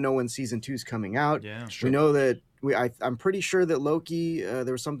we don't even know when season 2's coming out. Yeah, sure. We know that I'm pretty sure that Loki.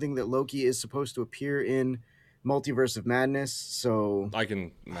 There was something that Loki is supposed to appear in Multiverse of Madness. So I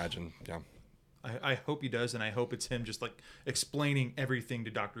can imagine. Yeah. I hope he does, and I hope it's him just like explaining everything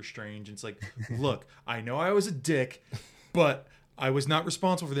to Doctor Strange. And it's like, look, I know I was a dick, but I was not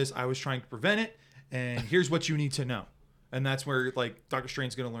responsible for this. I was trying to prevent it, and here's what you need to know. And that's where like Doctor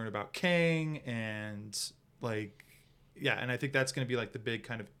Strange's going to learn about Kang, and like, yeah, and I think that's going to be like the big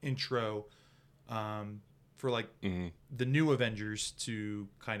kind of intro for like the new Avengers to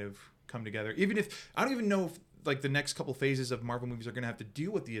kind of come together. Even if I don't even know if like the next couple phases of Marvel movies are going to have to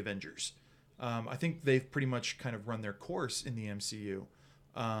deal with the Avengers. I think they've pretty much kind of run their course in the MCU.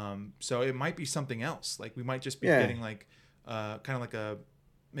 So it might be something else. Like we might just be getting like kind of like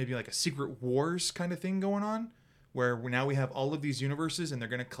maybe like a Secret Wars kind of thing going on, where now we have all of these universes and they're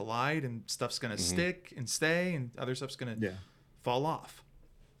going to collide and stuff's going to stick and stay and other stuff's going to fall off.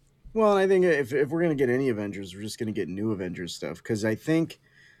 Well, and I think if we're going to get any Avengers, we're just going to get new Avengers stuff. Because I think,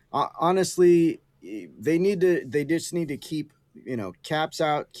 honestly, they just need to keep, Cap's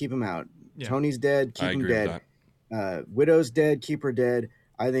out, keep him out. Yeah. Tony's dead, keep him dead. Widow's dead, keep her dead.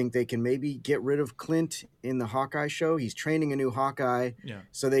 I think they can maybe get rid of Clint in the Hawkeye show. He's training a new Hawkeye. Yeah.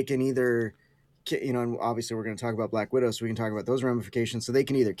 So they can either, and obviously we're going to talk about Black Widow, so we can talk about those ramifications. So they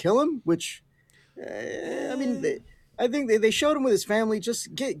can either kill him, which, I think they showed him with his family.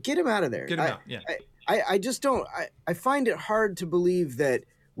 Just get him out of there. Get him out, yeah. I just don't. I find it hard to believe that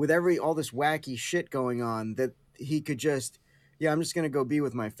with all this wacky shit going on that he could just, I'm just going to go be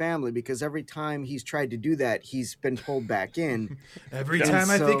with my family, because every time he's tried to do that, he's been pulled back in. Every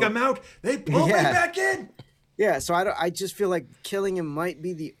time I think I'm out, they pull me back in. Yeah, so I just feel like killing him might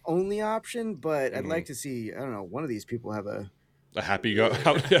be the only option, but I'd like to see, I don't know, one of these people have a happy go.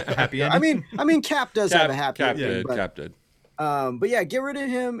 Happy ending. I mean, Cap does have a happy ending. Cap did. But yeah, get rid of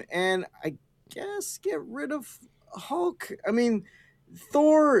him, and I guess get rid of Hulk. I mean,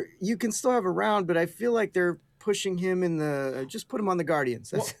 Thor you can still have around, but I feel like they're pushing him in the just put him on the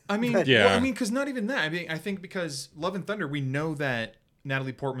Guardians. Well, because not even that. I think because Love and Thunder, we know that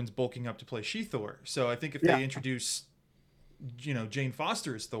Natalie Portman's bulking up to play She-Thor. So I think if they introduce, Jane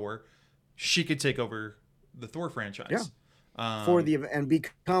Foster as Thor, she could take over the Thor franchise. Yeah. And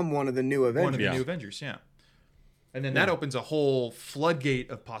become one of the new Avengers. One of the new Avengers, yeah. And then that opens a whole floodgate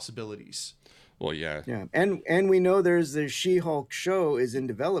of possibilities. Well, yeah. Yeah. And we know there's the She-Hulk show is in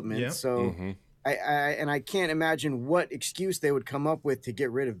development. Yeah. So I can't imagine what excuse they would come up with to get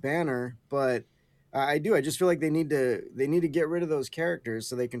rid of Banner, but I just feel like they need to get rid of those characters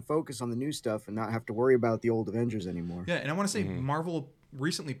so they can focus on the new stuff and not have to worry about the old Avengers anymore. Yeah, and I want to say Marvel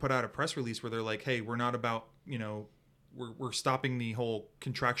recently put out a press release where they're like, "Hey, we're not about, we're stopping the whole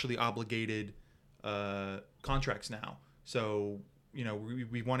contractually obligated contracts now. So,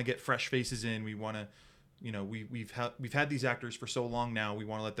 we want to get fresh faces in. We want to, we've had these actors for so long now. We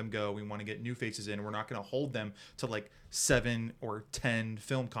want to let them go. We want to get new faces in. We're not going to hold them to like 7 or 10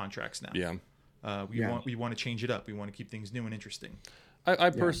 film contracts now. Yeah. We want to change it up. We want to keep things new and interesting. I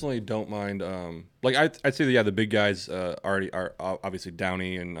personally don't mind. I'd say that the big guys already are obviously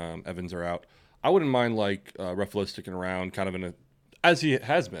Downey and Evans are out. I wouldn't mind Ruffalo sticking around, kind of as he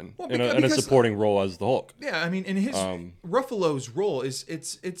has been in a supporting role as the Hulk. Yeah, I mean, in his Ruffalo's role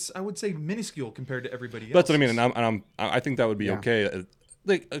it's I would say minuscule compared to everybody else. That's what I mean, and I think that would be okay.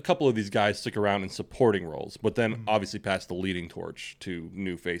 Like a couple of these guys stick around in supporting roles, but then obviously pass the leading torch to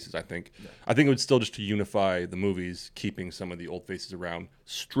new faces. I think it would still just to unify the movies, keeping some of the old faces around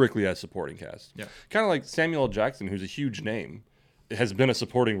strictly as supporting cast. Yeah, kind of like Samuel L. Jackson, who's a huge name, has been a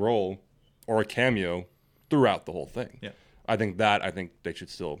supporting role or a cameo throughout the whole thing. Yeah, I think they should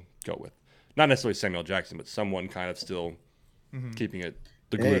still go with, not necessarily Samuel L. Jackson, but someone kind of still keeping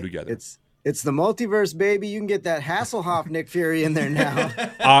the glue together. It's the multiverse, baby. You can get that Hasselhoff Nick Fury in there now.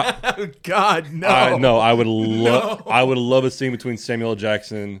 God, no. No, I would love a scene between Samuel L.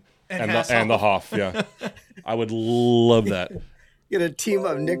 Jackson and the Hoff. Yeah, I would love that. Get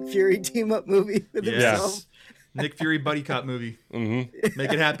a Nick Fury team up movie with himself. Nick Fury buddy cop movie. Mm-hmm.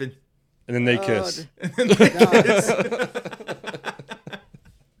 Make it happen. And then they kiss.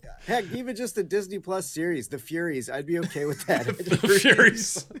 Heck, even just the Disney Plus series, The Furies, I'd be okay with that. The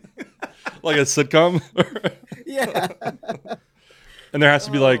Furies. Like a sitcom? Yeah. And there has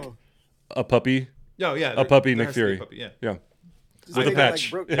to be a puppy. Oh, yeah. A puppy Nick Fury. Yeah. With a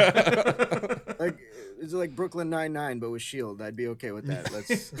patch. It's like Brooklyn Nine-Nine, but with S.H.I.E.L.D. I'd be okay with that.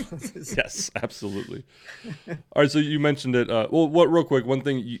 Yes, absolutely. All right, so you mentioned it. Real quick, one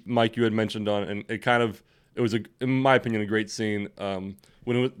thing, Mike, you had mentioned on, and it was, in my opinion, a great scene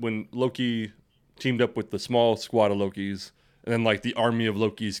when Loki teamed up with the small squad of Lokis, and then the army of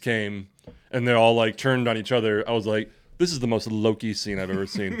Lokis came, and they all turned on each other. I was like, this is the most Loki scene I've ever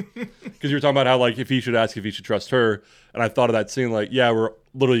seen. Because you were talking about how if he should ask if he should trust her, and I thought of that scene we're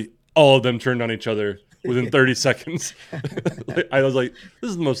literally all of them turned on each other within 30 seconds. I was like, this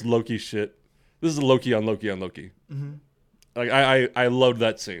is the most Loki shit. This is Loki on Loki on Loki. Mm-hmm. I loved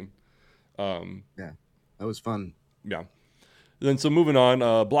that scene. Yeah, that was fun. Yeah. Then so moving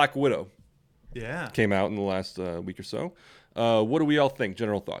on, Black Widow. Yeah. Came out in the last week or so. What do we all think?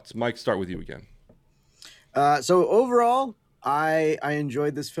 General thoughts. Mike, start with you again. So overall, I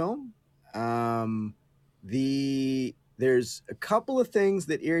enjoyed this film. There's a couple of things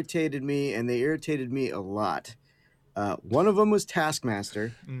that irritated me, and they irritated me a lot. One of them was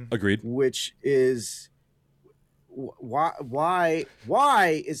Taskmaster. Agreed. Which is why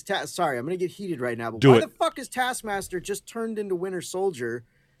is sorry, I'm gonna get heated right now, but Do why it. the fuck is Taskmaster just turned into Winter Soldier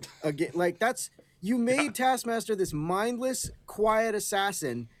again? Like, you made Taskmaster this mindless, quiet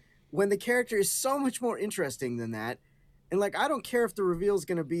assassin when the character is so much more interesting than that. And like, I don't care if the reveal is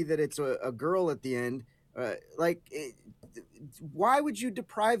gonna be that it's a girl at the end. Why would you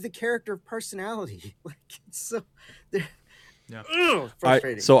deprive the character of personality? Like, it's so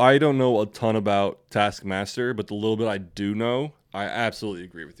frustrating. So I don't know a ton about Taskmaster, but the little bit I do know, I absolutely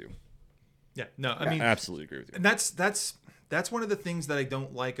agree with you. Yeah, no, I mean, I absolutely agree with you. and that's one of the things that I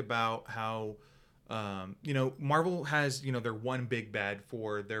don't like about how, Marvel has their one big bad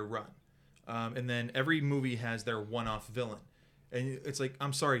for their run, and then every movie has their one-off villain, and it's like,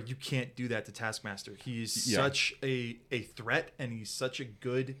 I'm sorry, you can't do that to Taskmaster. He's such a threat, and he's such a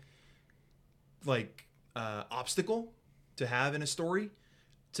good obstacle to have in a story.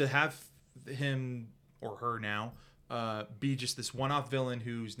 To have him or her now be just this one-off villain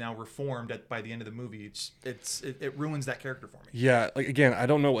who's now reformed by the end of the movie, it ruins that character for me. Yeah, like, again, I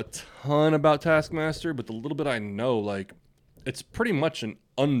don't know a ton about Taskmaster, but the little bit I know, like, it's pretty much an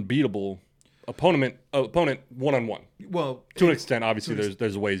unbeatable opponent one-on-one. Well, to an extent, obviously,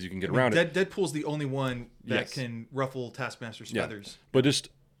 there's ways you can get around it. Deadpool's the only one that can ruffle Taskmaster's feathers. But just,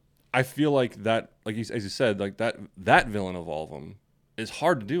 I feel like that, like as you said, like that villain of all of them is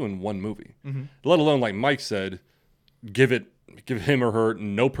hard to do in one movie. Mm-hmm. Let alone, like Mike said, give him or her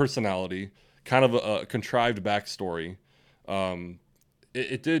no personality, kind of a contrived backstory.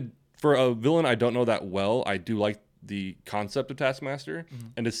 It did, for a villain I don't know that well, I do like the concept of Taskmaster,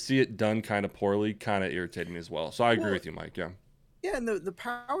 and to see it done kind of poorly kind of irritated me as well. So I agree with you, Mike. Yeah. Yeah, and the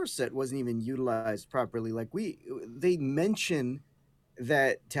power set wasn't even utilized properly. Like, they mention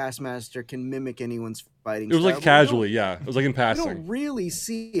that Taskmaster can mimic anyone's fighting It was style, like casually, yeah. It was like in passing. You don't really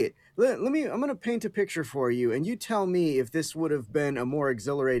see it. I'm going to paint a picture for you, and you tell me if this would have been a more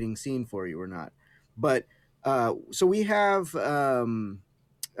exhilarating scene for you or not. But so we have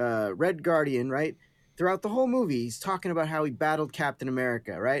Red Guardian, right? Throughout the whole movie, he's talking about how he battled Captain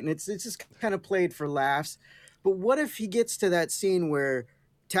America, right? And it's just kind of played for laughs. But what if he gets to that scene where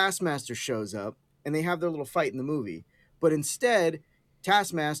Taskmaster shows up and they have their little fight in the movie, but instead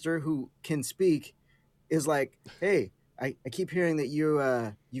Taskmaster, who can speak, is like, "Hey, I keep hearing that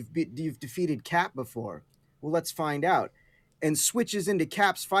you've defeated Cap before. Well, let's find out," and switches into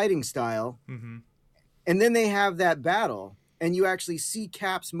Cap's fighting style, and then they have that battle, and you actually see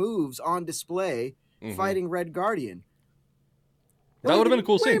Cap's moves on display fighting Red Guardian. That would have been a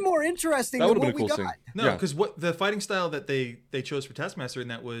cool scene. Way more interesting than what we got. Scene. No, because what the fighting style that they chose for Taskmaster, and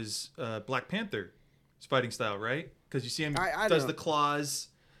that was Black Panther's fighting style, right? Because you see him does the claws.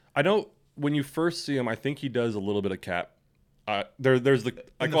 I know when you first see him, I think he does a little bit of Cap. There's the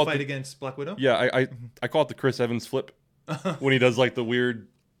fight against Black Widow. Yeah, I call it the Chris Evans flip when he does like the weird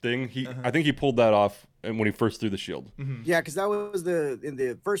thing. I think he pulled that off when he first threw the shield. Yeah, because that was in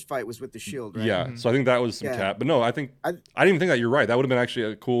the first fight was with the shield, right? Yeah, so I think that was some Cap. But no, I didn't even think that. You're right. That would have been actually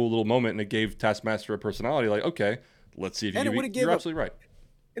a cool little moment, and it gave Taskmaster a personality. Like, okay, let's see if you're absolutely right.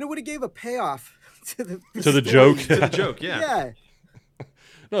 And it would have gave a payoff to the joke. To the joke, yeah. Yeah.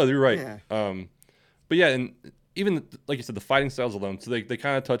 No, you're right. Yeah. But yeah, and even like you said, the fighting styles alone. So they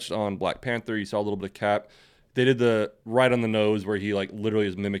kind of touched on Black Panther. You saw a little bit of Cap. They did the right on the nose where he like literally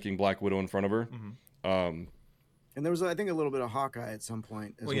is mimicking Black Widow in front of her. And there was, I think, a little bit of Hawkeye at some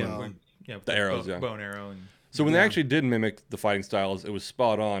point as well. The arrows, bow and arrow. So when they actually did mimic the fighting styles, it was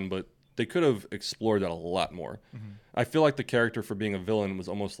spot on, but they could have explored that a lot more. I feel like the character for being a villain was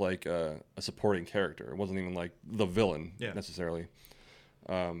almost like a supporting character. It wasn't even like the villain necessarily.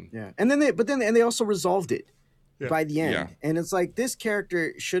 And then they also resolved it by the end. And it's like, this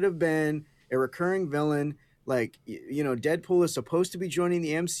character should have been a recurring villain. Like, Deadpool is supposed to be joining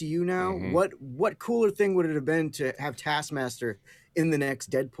the MCU now. What cooler thing would it have been to have Taskmaster in the next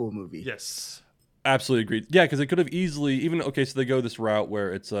Deadpool movie? Yes. Absolutely agreed. Yeah, because it could have easily, so they go this route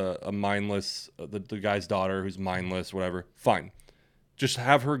where it's a mindless, the guy's daughter who's mindless, whatever. Fine. Just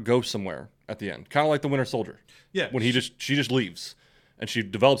have her go somewhere at the end. Kind of like the Winter Soldier. Yeah. When she just leaves and she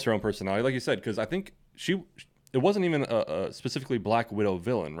develops her own personality, like you said, because I think it wasn't even a specifically Black Widow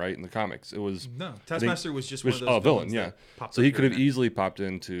villain, right, in the comics. It was... No, Taskmaster was just one of those villain, yeah. So he could have easily popped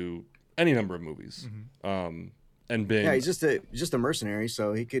into any number of movies. And been... Yeah, he's just a mercenary,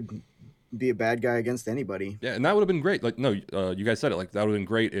 so he could be a bad guy against anybody. Yeah, and that would have been great. Like, no, you guys said it. Like, that would have been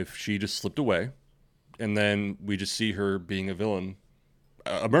great if she just slipped away, and then we just see her being a villain,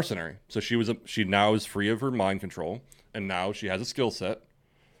 a mercenary. So she now is free of her mind control, and now she has a skill set,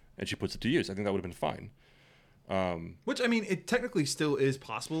 and she puts it to use. I think that would have been fine. Which, I mean, it technically still is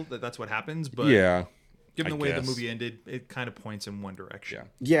possible that that's what happens, but yeah, Given I the way guess. the movie ended, it kind of points in one direction.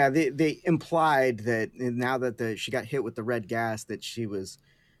 Yeah, they implied that now that she got hit with the red gas that she was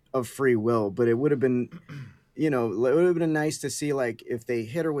of free will, but it would have been, it would have been nice to see like if they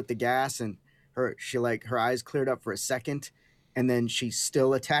hit her with the gas and her eyes cleared up for a second, and then she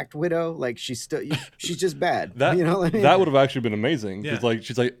still attacked Widow. Like she's just bad. That you know what I mean? that would have actually been amazing. Because Yeah. like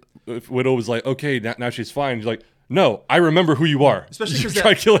she's like, if Widow was like, okay, now she's fine. She's like, no, I remember who you are. Especially you 'cause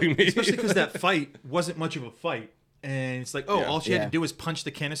tried killing me. Especially because that fight wasn't much of a fight. And it's like, oh, Yeah. all she had Yeah. to do was punch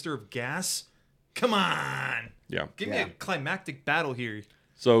the canister of gas? Come on. Yeah. Give me Yeah. a climactic battle here.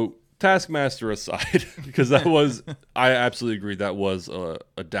 So Taskmaster aside, because that was, I absolutely agree that was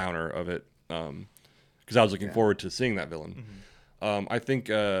a downer of it. Because I was looking forward to seeing that villain. I think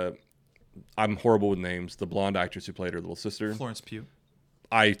I'm horrible with names. The blonde actress who played her little sister, Florence Pugh.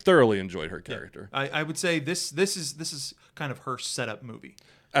 I thoroughly enjoyed her character. I would say this is kind of her setup movie.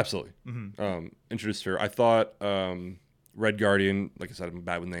 Absolutely. Introduced her. I thought Red Guardian, like I said, I'm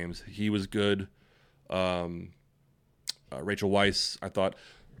bad with names. He was good. Rachel Weisz, I thought.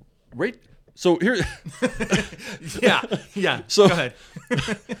 So here. Yeah. So- Go ahead.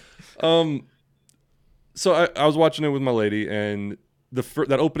 So I was watching it with my lady, and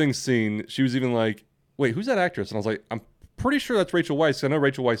that opening scene, she was even like, "Wait, who's that actress?" And I was like, "I'm pretty sure that's Rachel Weisz. I know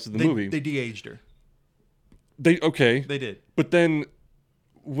Rachel Weisz is in the movie." They de-aged her. They They did. but then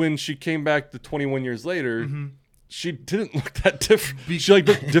when she came back 21 years later, she didn't look that different. She like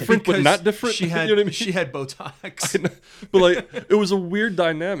looked different, but Because not different. She had you know what I mean? she had Botox. But like, it was a weird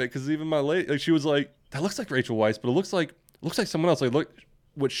dynamic because even my lady, like, she was like, "That looks like Rachel Weisz, but it looks like someone else." Like, look,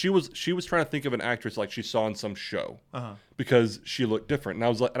 what she was trying to think of an actress like she saw in some show because she looked different. And I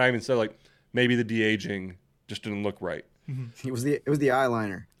was like, and I even said like, maybe the de-aging just didn't look right. It was the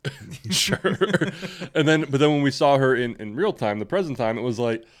eyeliner. Sure. But then when we saw her in real time, the present time, it was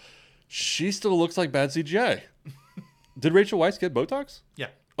like, she still looks like bad CGI. Did Rachel Weisz get Botox? Yeah.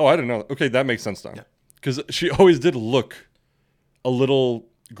 Oh, I didn't know. Okay, that makes sense now. Yeah. Because she always did look a little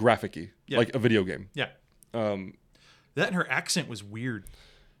graphic-y, Yeah. like a video game. Yeah. That and her accent was weird.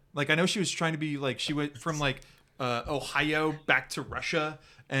 Like, I know she was trying to be like, she went from like Ohio back to Russia,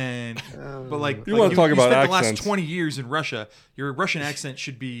 but like You wanna talk you about spent the accents. last 20 years in Russia. Your Russian accent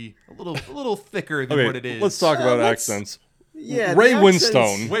should be a little thicker than Okay, what it is. let's talk about let's- accents. Yeah, Ray the accents-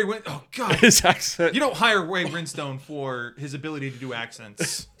 Winstone. Oh God, His accent. you don't hire Ray Winstone for his ability to do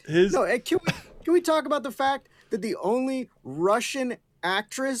accents. No, can we talk about the fact that the only Russian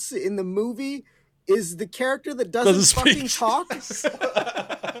actress in the movie is the character that doesn't fucking speak. talk?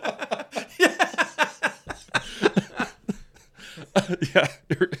 Yeah,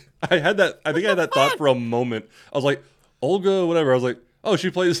 I had that. I think I had that thought for a moment. I was like, Olga, whatever. I was like, oh, she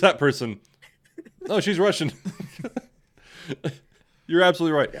plays that person. Oh, she's Russian. You're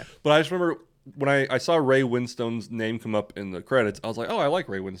absolutely right. Yeah. But I just remember when I saw Ray Winstone's name come up in the credits, I was like, oh, I like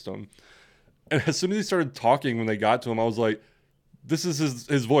Ray Winstone. And as soon as he started talking, when they got to him, I was like, this is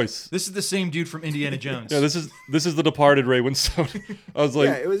his voice. This is the same dude from Indiana Jones. Yeah, this is the departed Ray Winstone. I was like,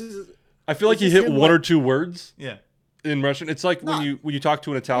 Yeah, it was. I feel like he just hit him, one like- or two words Yeah. in Russian. It's like when you talk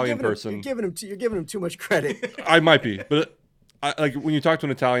to an Italian person. You're giving him too much credit. I might be, but like when you talk to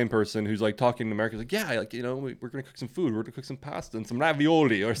an Italian person who's like talking to Americans, like, yeah, like, we're gonna cook some food, we're gonna cook some pasta and some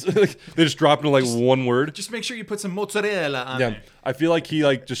ravioli, or like, they just drop into like one word. Just make sure you put some mozzarella on Yeah, there. I feel like he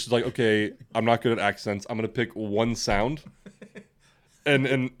like just like, okay, I'm not good at accents. I'm gonna pick one sound, and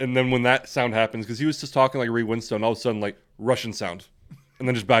then when that sound happens, because he was just talking like Ray Winstone, all of a sudden like Russian sound, and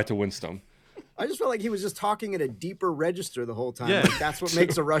then just back to Winstone. I just felt like he was just talking at a deeper register the whole time. Yeah. Like, that's what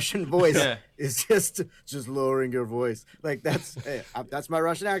makes a Russian voice. Yeah. Is just lowering your voice. Like that's my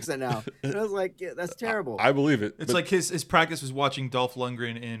Russian accent now. And I was like, yeah, that's terrible. I believe it. It's but, like his practice was watching Dolph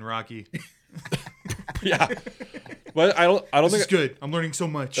Lundgren in Rocky. yeah, but I don't This think is good. I'm learning so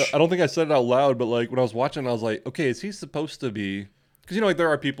much. I don't think I said it out loud, but like when I was watching, I was like, okay, is he supposed to be? Because like there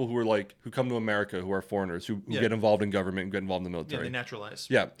are people who come to America who are foreigners who Yeah. get involved in government and get involved in the Yeah, military. they naturalize.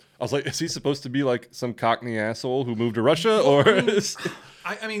 Yeah, I was like, is he supposed to be like some Cockney asshole who moved to Russia, or?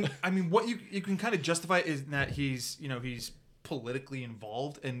 I mean, what you can kind of justify is that he's politically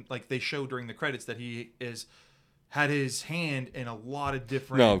involved, and like they show during the credits that he had his hand in a lot of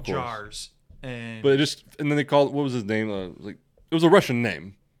different No, of course. jars. And But and then they called, what was his name? Like it was a Russian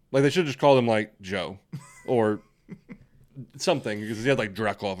name. Like they should have just called him like Joe, or something, because he had like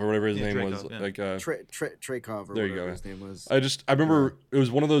Drakov or whatever his name was. Drakov, yeah. Like Traykov or there you whatever go. his name was. I remember it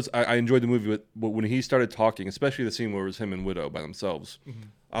was one of those. I enjoyed the movie, but when he started talking, especially the scene where it was him and Widow by themselves,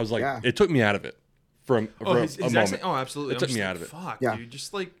 I was like, Yeah. it took me out of it for his a accent? moment. Oh, absolutely. It took me out of it. Fuck, Yeah. dude.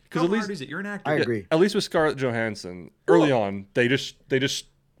 Just like, 'Cause how at least- hard is it? You're an actor. I Yeah, agree. at least with Scarlett Johansson, early on, they just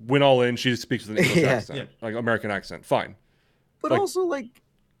went all in. She speaks with an English Yeah. accent, like American accent. Fine. But Like- also, like,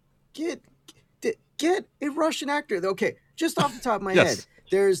 get a Russian actor. Okay, just off the top of my Yes. head,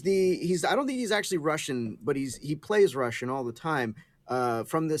 there's I don't think he's actually Russian, but he plays Russian all the time.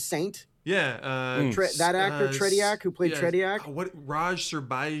 From The Saint, Yeah, that actor Tretiak, who played Tretiak. What Raj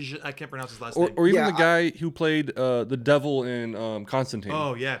Surbaj? I can't pronounce his last Or, name. or even Yeah, the guy who played the devil in Constantine.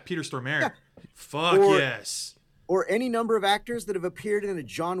 Oh yeah, Peter Stormare. Yeah. Fuck Or- yes. Or any number of actors that have appeared in a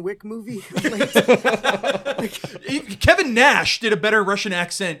John Wick movie. Kevin Nash did a better Russian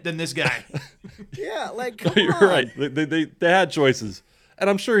accent than this guy. Yeah, like come You're on. right. They had choices, and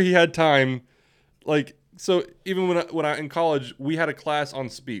I'm sure he had time. Like so, even when I in college, we had a class on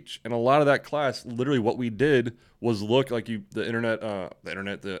speech, and a lot of that class, literally, what we did was look like the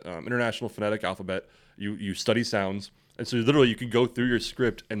International Phonetic Alphabet. You study sounds, and so literally you could go through your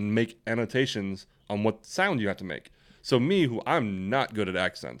script and make annotations on what sound you have to make. So me, who I'm not good at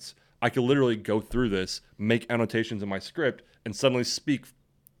accents, I could literally go through this, make annotations in my script, and suddenly speak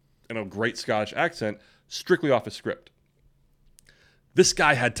in a great Scottish accent strictly off a script. This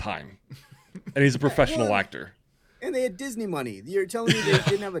guy had time, and he's a professional actor. And they had Disney money. You're telling me they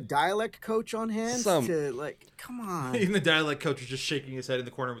didn't have a dialect coach on hand to like? Come on. Even the dialect coach was just shaking his head in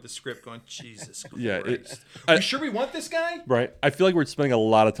the corner with the script, going, "Jesus Christ! Yeah, You sure we want this guy?" Right. I feel like we're spending a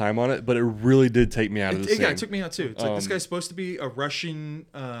lot of time on it, but it really did take me out of the scene. Yeah, it took me out too. It's like this guy's supposed to be a Russian,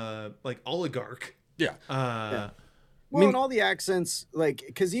 like oligarch. Yeah. Well, and all the accents, like,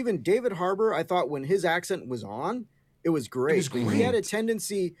 because even David Harbour, I thought when his accent was on, it was great. It was But great. He had a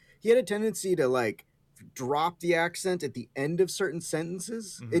tendency to like drop the accent at the end of certain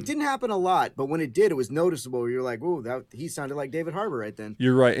sentences. Mm-hmm. It didn't happen a lot, but when it did, it was noticeable. You're like, "Oh, he sounded like David Harbour right then."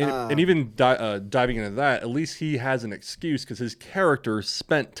 You're right. And even diving into that, at least he has an excuse because his character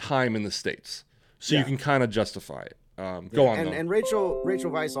spent time in the States. So you can kind of justify it. Go on, though. And Rachel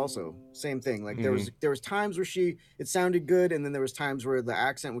Weisz also same thing. Like there was times where it sounded good, and then there was times where the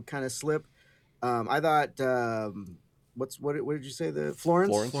accent would kind of slip. I thought what did you say, the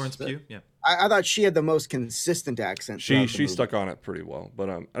Florence Pugh. Yeah. I thought she had the most consistent accent. She stuck on it pretty well. But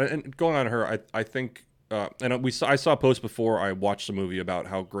and going on her, I think I saw a post before I watched the movie about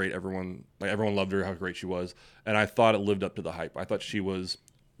how great everyone loved her, how great she was, and I thought it lived up to the hype. I thought she was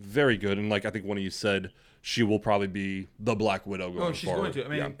very good, and like I think one of you said, she will probably be the Black Widow going she's forward. going to. I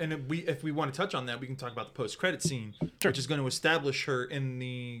mean, and if we want to touch on that, we can talk about the post-credit scene, which is going to establish her in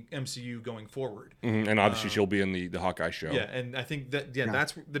the MCU going forward. Mm-hmm. And obviously she'll be in the Hawkeye show. Yeah, and I think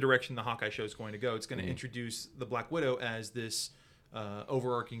that's the direction the Hawkeye show is going to go. It's going to introduce the Black Widow as this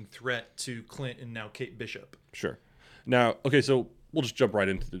overarching threat to Clint and now Kate Bishop. Sure. Now, okay, so we'll just jump right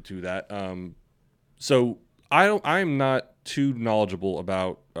into that. So I'm not too knowledgeable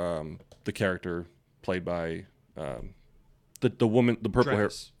about the character played by the woman, the purple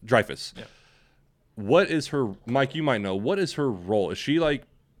hair, Dreyfus. Yeah. What is her, Mike? You might know. What is her role? Is she like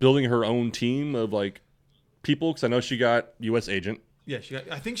building her own team of like people? Because I know she got U.S. Agent. Yeah,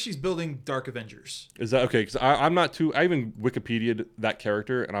 I think she's building Dark Avengers. Is that okay? Because I'm not too. I even Wikipedia'd that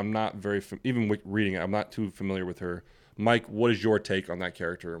character, and I'm not very even reading it. I'm not too familiar with her. Mike, what is your take on that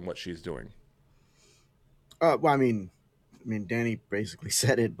character and what she's doing? Well, I mean, Danny basically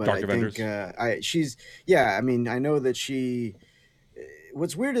said it, but Dark I Avengers. think I mean, I know that she.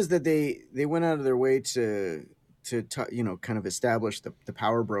 What's weird is that they went out of their way to kind of establish the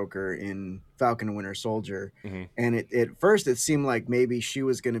power broker in Falcon and Winter Soldier, and at first it seemed like maybe she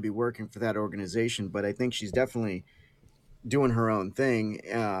was going to be working for that organization, but I think she's definitely doing her own thing,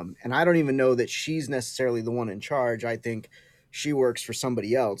 and I don't even know that she's necessarily the one in charge. I think she works for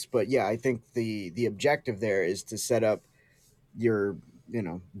somebody else, but yeah, I think the objective there is to set up your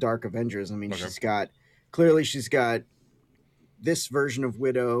Dark Avengers. I mean, Okay. she's got this version of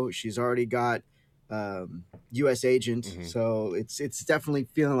Widow. She's already got U.S. Agent, so it's definitely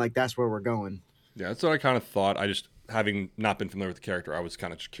feeling like that's where we're going. Yeah, that's what I kind of thought. I just, having not been familiar with the character, I was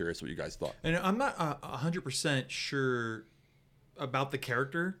kind of just curious what you guys thought. And I'm not 100% sure about the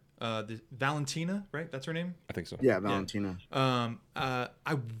character. The Valentina, right? That's her name? I think so. Yeah, Valentina. I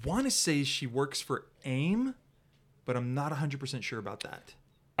want to say she works for AIM, but I'm not 100% sure about that.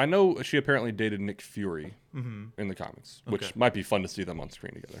 I know she apparently dated Nick Fury in the comics, which might be fun to see them on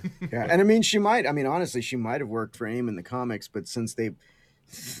screen together. Yeah, and I mean, honestly, she might have worked for AIM in the comics, but since they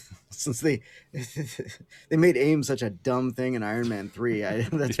made AIM such a dumb thing in Iron Man 3,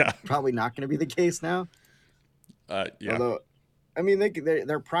 that's probably not going to be the case now. Yeah. Although, I mean,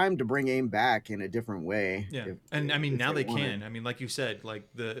 they're primed to bring AIM back in a different way. Yeah, I mean, now they can. I mean, like you said, like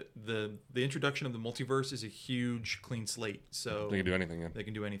the introduction of the multiverse is a huge clean slate. So They can do anything, yeah. They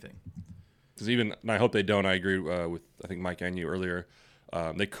can do anything. Because even, and I hope they don't, I agree with, I think, Mike and you earlier.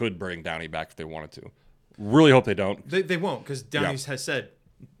 They could bring Downey back if they wanted to. Really hope they don't. They won't, because Downey has said,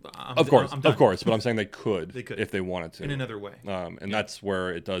 of course, but I'm saying they could if they wanted to in another way. And that's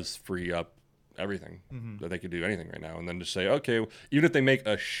where it does free up everything that they could do anything right now, and then just say, okay, even if they make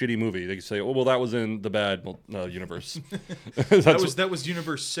a shitty movie, they could say, oh well, that was in the bad universe. that was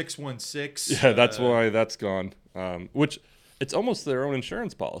Universe 616. Yeah, that's why that's gone. Which it's almost their own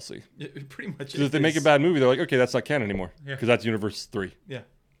insurance policy. It pretty much. If they make a bad movie, they're like, okay, that's not canon anymore because that's Universe 3. Yeah.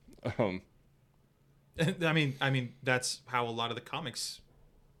 I mean, that's how a lot of the comics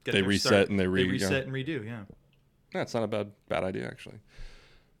get they their reset start. and they reset and redo. Yeah. That's not a bad idea actually.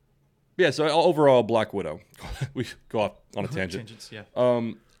 Yeah, so overall, Black Widow. We go off on a tangent. Tangents, yeah.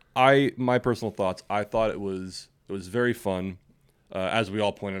 My personal thoughts. I thought it was very fun, as we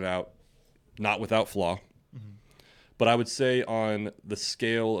all pointed out, not without flaw. Mm-hmm. But I would say on the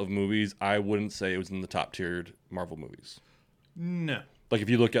scale of movies, I wouldn't say it was in the top tiered Marvel movies. No. Like if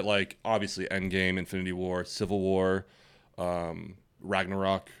you look at obviously Endgame, Infinity War, Civil War,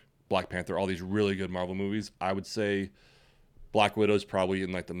 Ragnarok, Black Panther, all these really good Marvel movies, I would say Black Widow's probably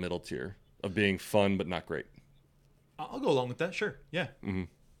in the middle tier of being fun but not great. I'll go along with that. Sure. Yeah. Mm-hmm.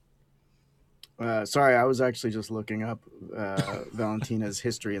 Sorry, I was actually just looking up Valentina's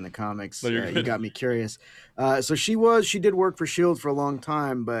history in the comics. You got me curious. So she did work for S.H.I.E.L.D. for a long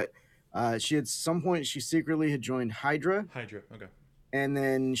time, but she at some point she secretly had joined Hydra. Okay. And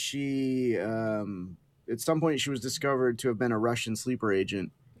then she at some point she was discovered to have been a Russian sleeper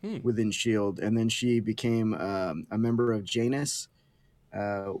agent within S.H.I.E.L.D. And then she became a member of Janus,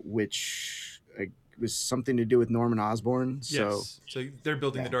 which was something to do with Norman Osborn. Yes. So they're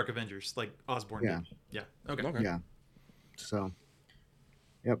building the Dark Avengers like Osborn did. Yeah. Okay. Yeah. So,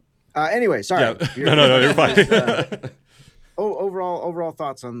 yep. Anyway, sorry. Yeah. No, you're fine. Overall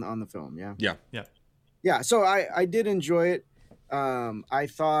thoughts on the film. Yeah. Yeah. So I did enjoy it. I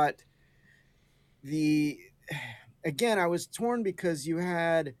thought again, I was torn because you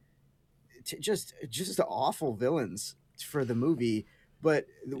had just awful villains for the movie, but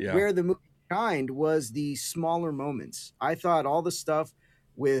where the movie shined was the smaller moments. I thought all the stuff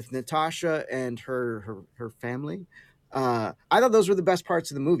with Natasha and her family, I thought those were the best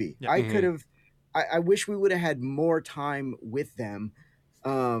parts of the movie. Yeah. I wish we would have had more time with them,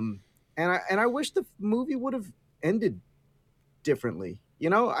 and I wish the movie would have ended differently.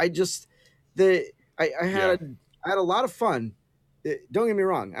 I had a lot of fun. Don't get me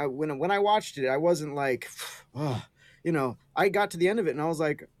wrong. When I watched it, I wasn't like, oh, I got to the end of it and I was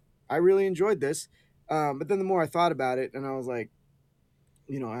like, I really enjoyed this. But then the more I thought about it, and I was like,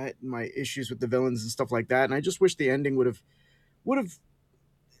 I had my issues with the villains and stuff like that, and I just wish the ending would have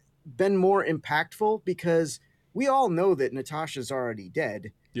been more impactful, because we all know that Natasha's already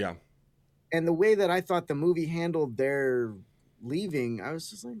dead. Yeah. And the way that I thought the movie handled their leaving, I was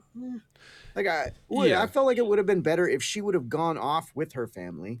just like, I felt like it would have been better if she would have gone off with her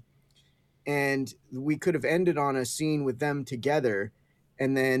family and we could have ended on a scene with them together,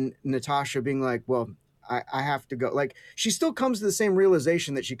 and then Natasha being like, well, I have to go. Like, she still comes to the same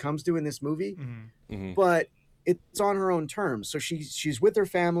realization that she comes to in this movie, but it's on her own terms. So she's with her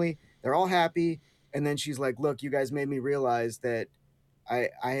family, they're all happy, and then she's like, look, you guys made me realize that I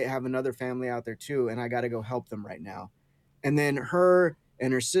have another family out there too, and I got to go help them right now. And then her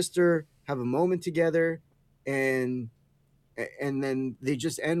and her sister have a moment together, and then they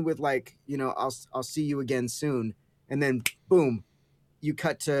just end with like, I'll see you again soon. And then boom, you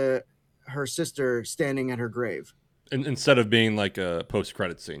cut to her sister standing at her grave. And instead of being like a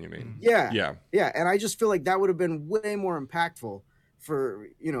post-credit scene, you mean? Yeah. And I just feel like that would have been way more impactful for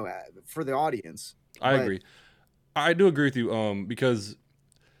the audience. I agree. I do agree with you, because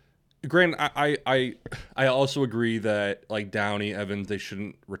granted, I also agree that like Downey, Evans, they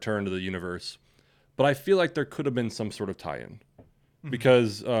shouldn't return to the universe, but I feel like there could have been some sort of tie-in,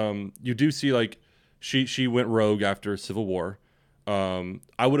 because you do see like she went rogue after Civil War.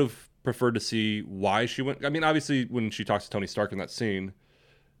 I would have preferred to see why she went. I mean, obviously, when she talks to Tony Stark in that scene,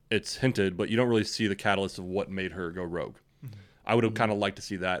 it's hinted, but you don't really see the catalyst of what made her go rogue. I would have kind of liked to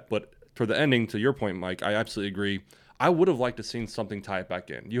see that, but for the ending, to your point, Mike, I absolutely agree. I would have liked to seen something tie it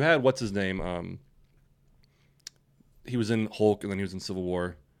back in. You had, what's his name? He was in Hulk, and then he was in Civil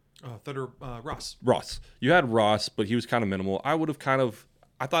War. Ross. Ross. You had Ross, but he was kind of minimal. I thought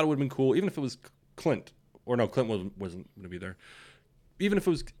it would have been cool, even if it was Clint. Or no, Clint wasn't going to be there. Even if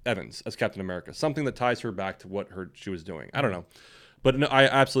it was Evans as Captain America. Something that ties her back to what she was doing. I don't know. But no, I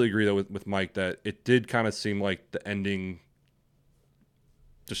absolutely agree, though, with Mike, that it did kind of seem like the ending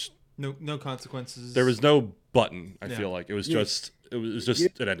just... No consequences. There was no button, I feel like. It was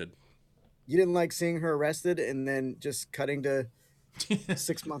it ended. You didn't like seeing her arrested and then just cutting to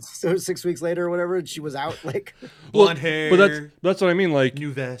 6 months, so 6 weeks later or whatever, and she was out. Like, Blonde hair. But that's what I mean. Like,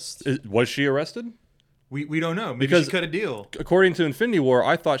 new vest. Was she arrested? We don't know. Maybe Because she cut a deal. According to Infinity War,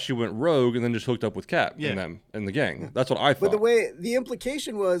 I thought she went rogue and then just hooked up with Cap and them and the gang. That's what I thought. but the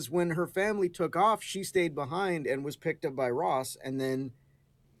implication was when her family took off, she stayed behind and was picked up by Ross, and then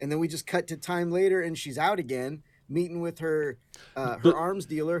we just cut to time later, and she's out again, meeting with her arms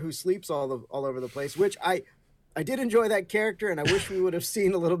dealer who sleeps all over the place. Which I did enjoy that character, and I wish we would have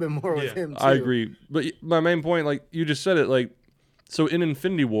seen a little bit more with him too. I agree, but my main point, like you just said it, like. So in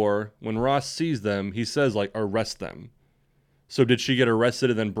Infinity War, when Ross sees them, he says, like, arrest them. So did she get arrested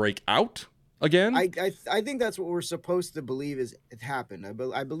and then break out again? I think that's what we're supposed to believe it happened.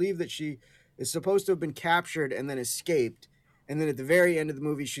 I believe that she is supposed to have been captured and then escaped. And then at the very end of the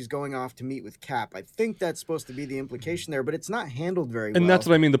movie, she's going off to meet with Cap. I think that's supposed to be the implication there, but it's not handled very well. And that's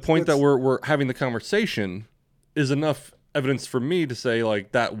what I mean. The point that we're having the conversation is enough evidence for me to say,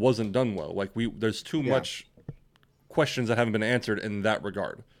 like, that wasn't done well. Like, there's too much questions that haven't been answered in that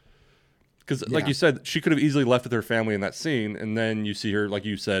regard, because like you said, she could have easily left with her family in that scene, and then you see her, like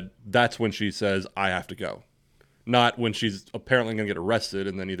you said, that's when she says, I have to go, not when she's apparently gonna get arrested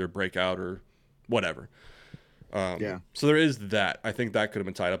and then either break out or whatever. So there is that. I think that could have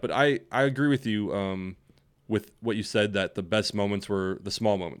been tied up, but I agree with you with what you said, that the best moments were the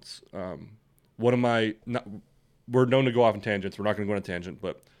small moments. We're known to go off on tangents. We're not going to go on a tangent,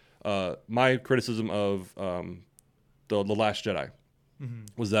 but my criticism of the Last Jedi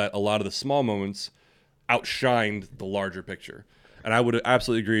was that a lot of the small moments outshined the larger picture, and I would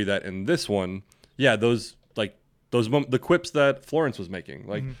absolutely agree that in this one, the quips that Florence was making,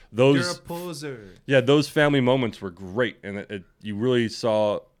 like those, you're a poser. Yeah, those family moments were great, and you really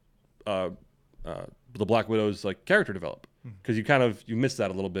saw the Black Widow's like character develop, because you missed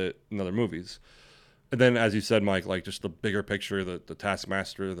that a little bit in other movies. And then, as you said, Mike, like just the bigger picture, the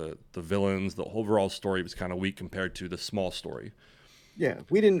Taskmaster, the villains, the overall story was kind of weak compared to the small story. Yeah,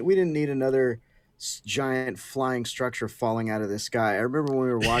 we didn't need another giant flying structure falling out of the sky. I remember when we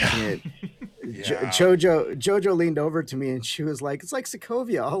were watching it, Jojo leaned over to me and she was like, "It's like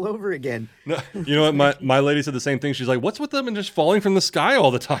Sokovia all over again." No, you know what? My lady said the same thing. She's like, "What's with them and just falling from the sky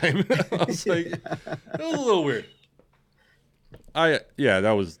all the time?" I was like, "That was a little weird."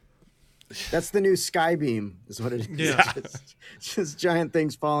 That was. That's the new sky beam, is what it is. Yeah. just giant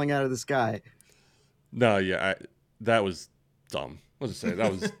things falling out of the sky. No, that was dumb. Let's just say that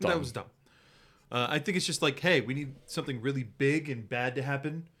was dumb. That was dumb. I think it's just like, hey, we need something really big and bad to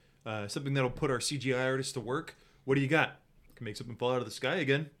happen. Something that'll put our CGI artists to work. What do you got? Can make something fall out of the sky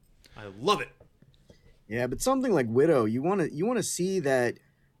again. I love it. Yeah, but something like Widow, you want to see that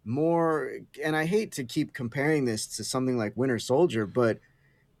more. And I hate to keep comparing this to something like Winter Soldier, but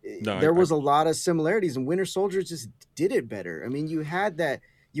there was a lot of similarities, and Winter Soldier just did it better. I mean, you had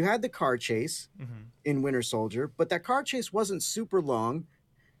the car chase in Winter Soldier, but that car chase wasn't super long,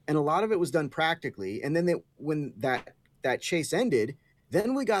 and a lot of it was done practically. And then when that chase ended,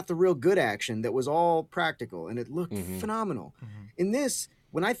 then we got the real good action that was all practical, and it looked phenomenal. In this,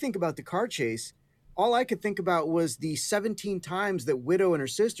 when I think about the car chase, all I could think about was the 17 times that Widow and her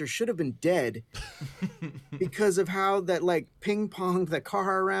sister should have been dead because of how that like ping ponged the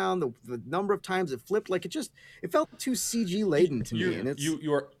car around, the number of times it flipped. Like it felt too CG laden to me. And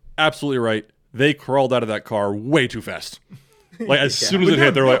you are absolutely right. They crawled out of that car way too fast. Like as soon as it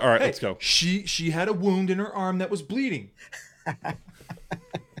hit, they're like, "All right, let's go." She had a wound in her arm that was bleeding.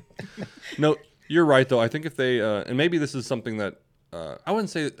 No, you're right though. I think if they and maybe this is something that. I wouldn't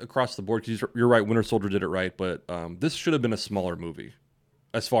say across the board, because you're right, Winter Soldier did it right, but this should have been a smaller movie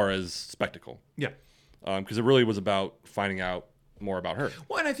as far as spectacle. Yeah. Because it really was about finding out more about her.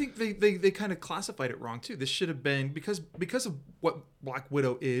 Well, and I think they kind of classified it wrong, too. This should have been, because of what Black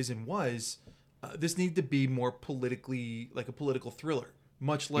Widow is and was, this needed to be more politically, like a political thriller,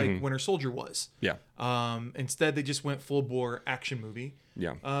 much like Winter Soldier was. Yeah. Instead, they just went full-bore action movie.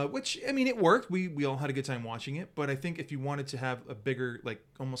 Yeah. Which, I mean, it worked. We all had a good time watching it. But I think if you wanted to have a bigger, like,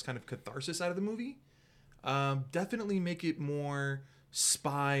 almost kind of catharsis out of the movie, definitely make it more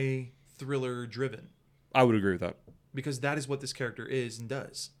spy thriller driven. I would agree with that. Because that is what this character is and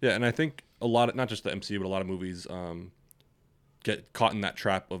does. Yeah, and I think a lot of, not just the MCU, but a lot of movies get caught in that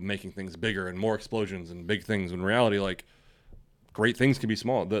trap of making things bigger and more explosions and big things. In reality, like, great things can be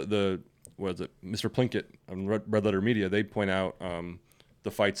small. What is it? Mr. Plinkett on Red Letter Media, they point out the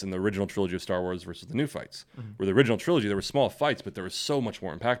fights in the original trilogy of Star Wars versus the new fights. Where the original trilogy, there were small fights, but they were so much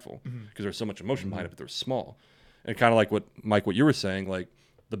more impactful because there was so much emotion behind it, but they were small. And kind of like what you were saying, like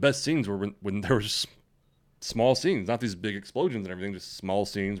the best scenes were when there was small scenes, not these big explosions and everything, just small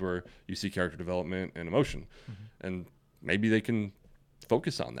scenes where you see character development and emotion. And maybe they can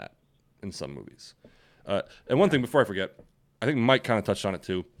focus on that in some movies. And one thing before I forget, I think Mike kind of touched on it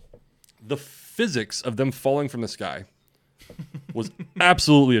too. The physics of them falling from the sky was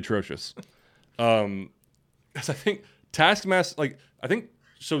absolutely atrocious. Because I think Taskmaster,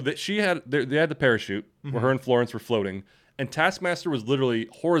 so that they had the parachute where her and Florence were floating, and Taskmaster was literally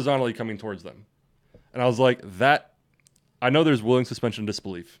horizontally coming towards them. And I was like, I know there's willing suspension of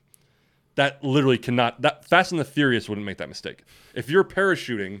disbelief. That literally cannot. That Fast and the Furious wouldn't make that mistake. If you're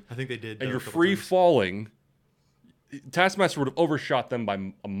parachuting, I think they did, and you're free falling, Taskmaster would have overshot them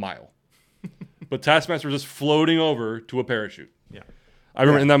by a mile. But Taskmaster was just floating over to a parachute. Yeah, I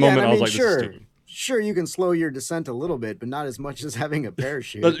remember in that moment I was like, "This is stupid." Sure, you can slow your descent a little bit, but not as much as having a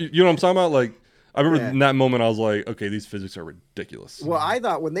parachute. You know what I'm talking about? Like, I remember in that moment I was like, "Okay, these physics are ridiculous." Well, I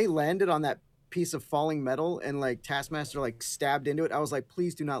thought when they landed on that piece of falling metal and like Taskmaster like stabbed into it, I was like,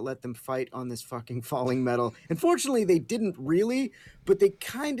 please do not let them fight on this fucking falling metal. Unfortunately, they didn't really, but they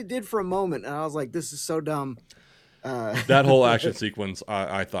kind of did for a moment, and I was like, this is so dumb. That whole action sequence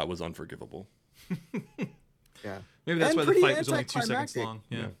I thought was unforgivable. Yeah, maybe that's why the fight was only 2 seconds long.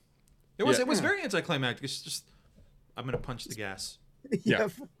 Yeah. It was very anticlimactic. It's just, I'm gonna punch the gas.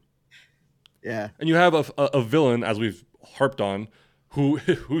 Yeah. And you have a villain, as we've harped on,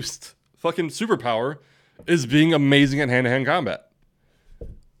 who's fucking superpower is being amazing at hand-to-hand combat,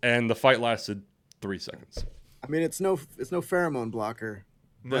 and the fight lasted 3 seconds. I mean, it's no pheromone blocker.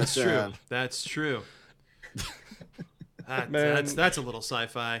 That's true. That's true. That's a little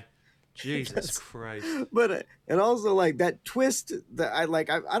sci-fi. Jesus Christ. But and also like that twist that I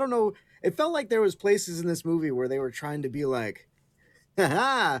don't know. It felt like there was places in this movie where they were trying to be like,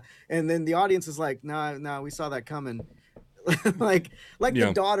 haha, and then the audience is like, nah, we saw that coming. like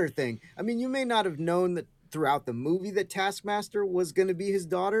the daughter thing. I mean, you may not have known that throughout the movie that Taskmaster was going to be his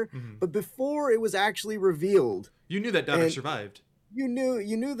daughter, but before it was actually revealed, you knew that daughter survived. You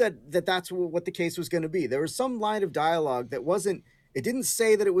knew that's what the case was going to be. There was some line of dialogue that wasn't. It didn't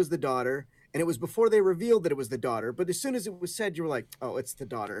say that it was the daughter, and it was before they revealed that it was the daughter. But as soon as it was said, you were like, "Oh, it's the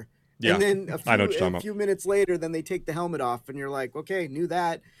daughter." Yeah, and then a few minutes later, then they take the helmet off, and you're like, "Okay, knew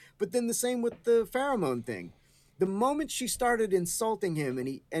that." But then the same with the pheromone thing. The moment she started insulting him,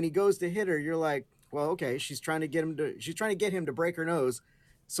 and he goes to hit her, you're like, "Well, okay, she's trying to get him to break her nose,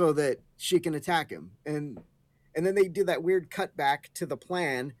 so that she can attack him." And then they do that weird cutback to the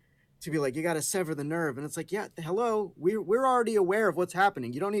plan. To be like, you got to sever the nerve, and it's like, yeah, hello, we're already aware of what's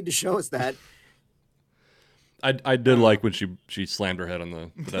happening. You don't need to show us that. I did like when she slammed her head on the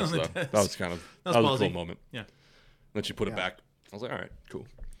desk, though. That was kind of that was a cool moment. Yeah. Then she put it back. I was like, all right, cool.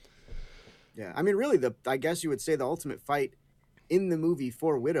 Yeah, I mean, really, I guess you would say the ultimate fight in the movie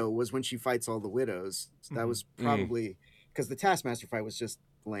for Widow was when she fights all the widows. So that was probably because the Taskmaster fight was just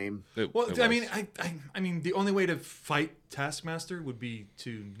lame. I mean, I mean, the only way to fight Taskmaster would be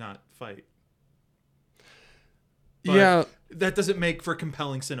to not fight. But that doesn't make for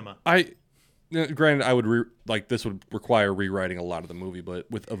compelling cinema. Granted, I would this would require rewriting a lot of the movie, but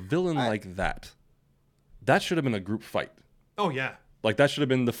with a villain like that should have been a group fight. Oh yeah, like that should have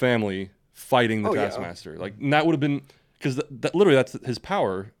been the family fighting the Taskmaster. Like and that would have been because that literally that's his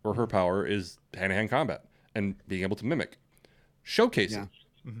power or her power is hand-to-hand combat and being able to mimic, showcasing.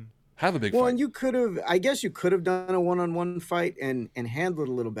 Have a big fight. And you could have, I guess you could have done a one-on-one fight and handled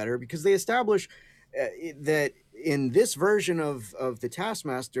it a little better because they establish that in this version of the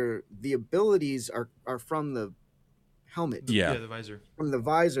Taskmaster, the abilities are from the helmet. Yeah, the visor. From the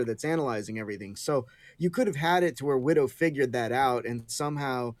visor that's analyzing everything. So you could have had it to where Widow figured that out and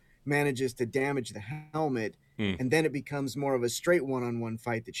somehow manages to damage the helmet, and then it becomes more of a straight one-on-one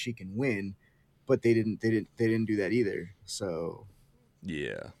fight that she can win. But they didn't do that either. So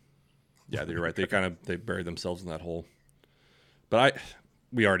yeah, you're right. They buried themselves in that hole. But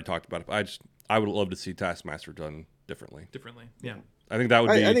we already talked about it. I would love to see Taskmaster done differently. Yeah. I think that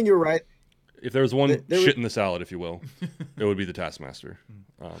would be. I think you're right. If there was one shit in the salad, if you will, it would be the Taskmaster.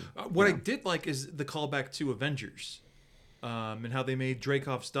 What I did like is the callback to Avengers, and how they made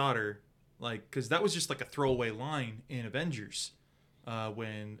Dreykov's daughter, because that was just like a throwaway line in Avengers.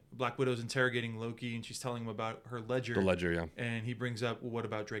 When Black Widow's interrogating Loki and she's telling him about her ledger. The ledger, yeah. And he brings up, well, what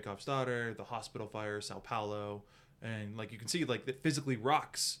about Dreykov's daughter, the hospital fire, Sao Paulo? And you can see that physically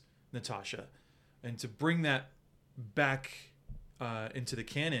rocks Natasha. And to bring that back into the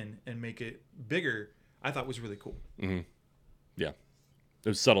canon and make it bigger, I thought was really cool. Mm-hmm. Yeah. It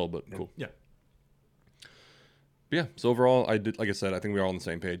was subtle, but cool. Yeah. But yeah, so overall, like I said, I think we were all on the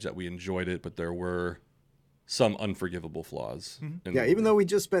same page that we enjoyed it, but there were some unforgivable flaws. Yeah, even though we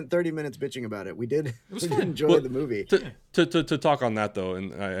just spent 30 minutes bitching about it, we did enjoy Well, the movie. To talk on that though,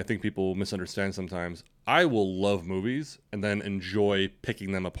 and I think people misunderstand sometimes. I will love movies and then enjoy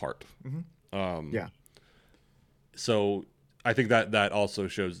picking them apart. Yeah. So I think that also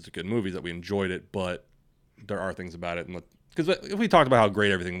shows it's a good movie that we enjoyed it, but there are things about it, because if we talked about how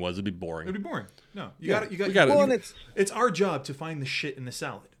great everything was, it'd be boring. It'd be boring. No, you got. Well, and It's our job to find the shit in the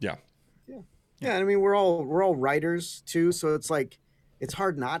salad. Yeah. Yeah, I mean we're all writers too, so it's like it's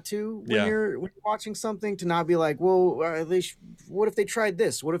hard not to when you're watching something to not be like, well, what if they tried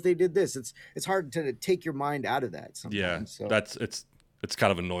this? What if they did this? It's hard to take your mind out of that sometimes. Yeah, so. it's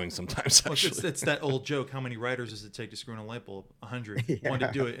kind of annoying sometimes. Well, Actually, it's that old joke. How many writers does it take to screw in a light bulb? 100. One to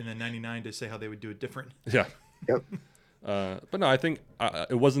do it, and then 99 to say how they would do it different. Yeah. Yep. But no, I think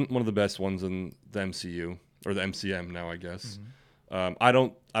it wasn't one of the best ones in the MCU or the MCM now, I guess. I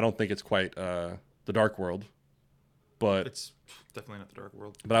don't think it's quite the Dark World, but It's definitely not the Dark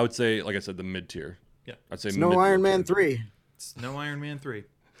World. But I would say, like I said, the mid tier. Yeah. I'd say It's no Iron Man 3. It's no Iron Man 3.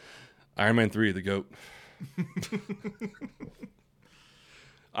 Iron Man 3, the GOAT.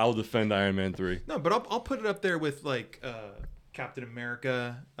 I'll defend Iron Man 3. No, but I'll put it up there with like Captain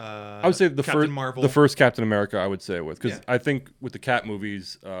America. I would say Marvel. the first Captain America. I would say it with, because Yeah. I think with the Cap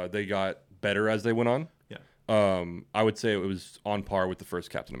movies, they got better as they went on. Yeah. I would say it was on par with the first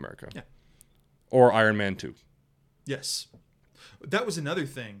Captain America. Yeah. Or Iron Man 2. Yes. That was another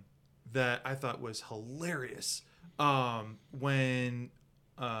thing that I thought was hilarious. When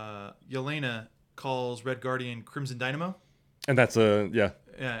Yelena calls Red Guardian Crimson Dynamo. And that's Yeah,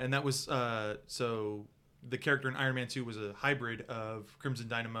 and that was so the character in Iron Man 2 was a hybrid of Crimson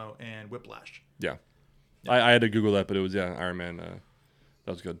Dynamo and Whiplash. Yeah. I had to Google that, but it was Iron Man.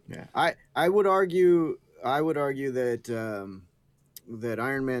 That was good. Yeah, I would argue that that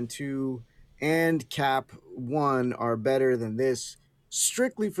Iron Man 2 and Cap 1 are better than this,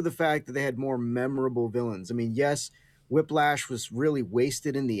 strictly for the fact that they had more memorable villains. I mean, yes, Whiplash was really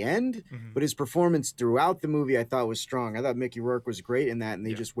wasted in the end, but his performance throughout the movie I thought was strong. I thought Mickey Rourke was great in that, and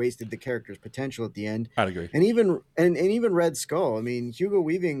they just wasted the character's potential at the end. I'd agree. And even Red Skull. I mean, Hugo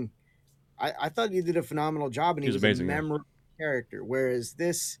Weaving, I thought he did a phenomenal job, and he was amazing, a memorable character. Whereas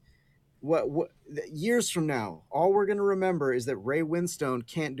this, what years from now, all we're gonna remember is that Ray Winstone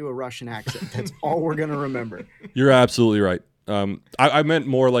can't do a Russian accent. That's all we're gonna remember. You're absolutely right. I meant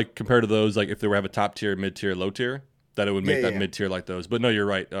more like compared to those, like if they were have a top tier, mid tier, low tier, that it would make that mid tier like those. But no, you're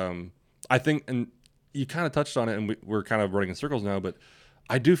right. I think, and you kind of touched on it, and we're kind of running in circles now, but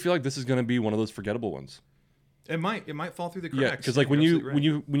I do feel like this is going to be one of those forgettable ones. It might fall through the cracks. Yeah, because like when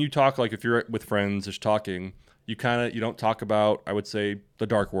you talk, like if you're with friends just talking, you don't talk about, I would say, the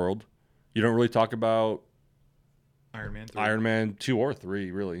Dark World. You don't really talk about Iron Man 2 or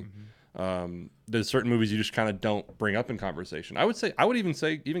 3, really. There's certain movies you just kind of don't bring up in conversation. I would even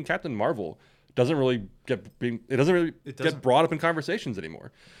say even Captain Marvel doesn't really get brought up in conversations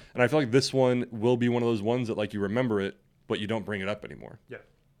anymore. And I feel like this one will be one of those ones that like you remember it, but you don't bring it up anymore.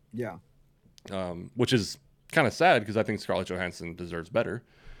 Yeah. Which is kind of sad because I think Scarlett Johansson deserves better.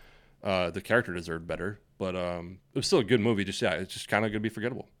 The character deserved better, but it was still a good movie. It's just kind of going to be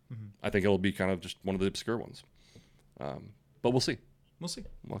forgettable. I think it'll be kind of just one of the obscure ones. But we'll see.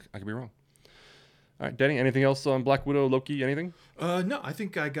 Well, I could be wrong. All right, Danny, anything else on Black Widow, Loki, anything? No, I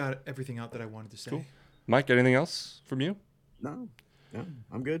think I got everything out that I wanted to say. Cool. Mike, anything else from you? No,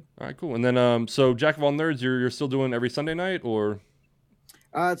 I'm good. All right, cool. And then, so Jack of all nerds, you're still doing every Sunday night, or?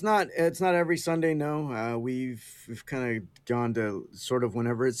 It's not every Sunday. No, we've kind of gone to sort of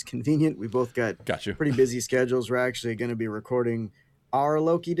whenever it's convenient. We both got pretty busy schedules. We're actually going to be recording our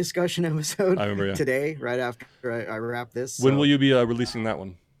Loki discussion episode today, right after I wrap this. When will you be releasing that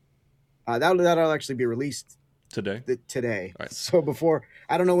one? That'll actually be released today. Right. So before,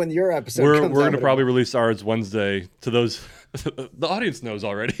 I don't know when your episode comes out. We're going to probably release ours Wednesday. To those, the audience knows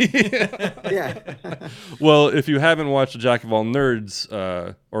already. Yeah. Well, if you haven't watched the Jack of all nerds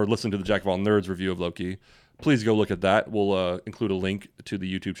or listened to the Jack of all nerds review of Loki, please go look at that. We'll include a link to the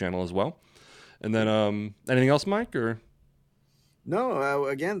YouTube channel as well. And then anything else, Mike? Or no?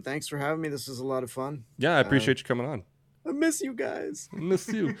 Again, thanks for having me. This was a lot of fun. Yeah, I appreciate you coming on. I miss you guys. I miss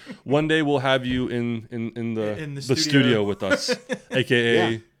you. One day we'll have you in the studio with us,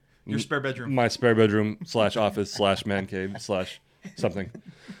 aka your spare bedroom, my spare bedroom / office / man cave / something.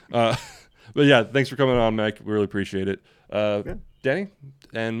 But yeah, thanks for coming on, Mike. We really appreciate it. Danny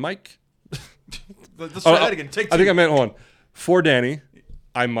and Mike. Let's try that again. Take two. I think I meant one. For Danny,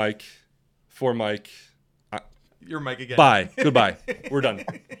 I'm Mike. For Mike, you're Mike again. Bye. Goodbye. We're done.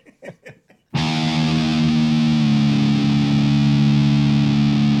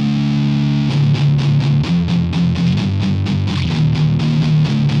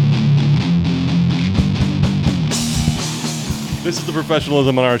 This is the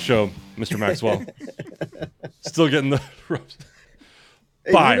professionalism on our show, Mr. Maxwell. Still getting the ropes.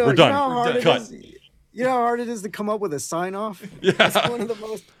 Hey, Bye. We're done. You know how hard it Cut. is? You know how hard it is to come up with a sign off? Yeah. It's one of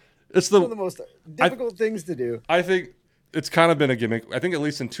the most difficult things to do. I think it's kind of been a gimmick. I think at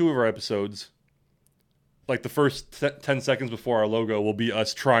least in 2 of our episodes, like the first 10 seconds before our logo will be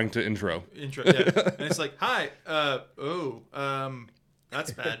us trying to intro. Yeah. And it's like, hi,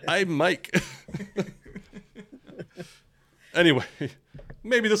 that's bad. I'm Mike. Anyway,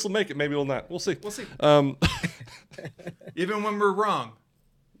 maybe this will make it. Maybe it'll not. We'll see. We'll see. Even when we're wrong,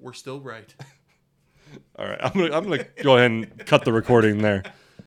 we're still right. All right. I'm gonna go ahead and cut the recording there.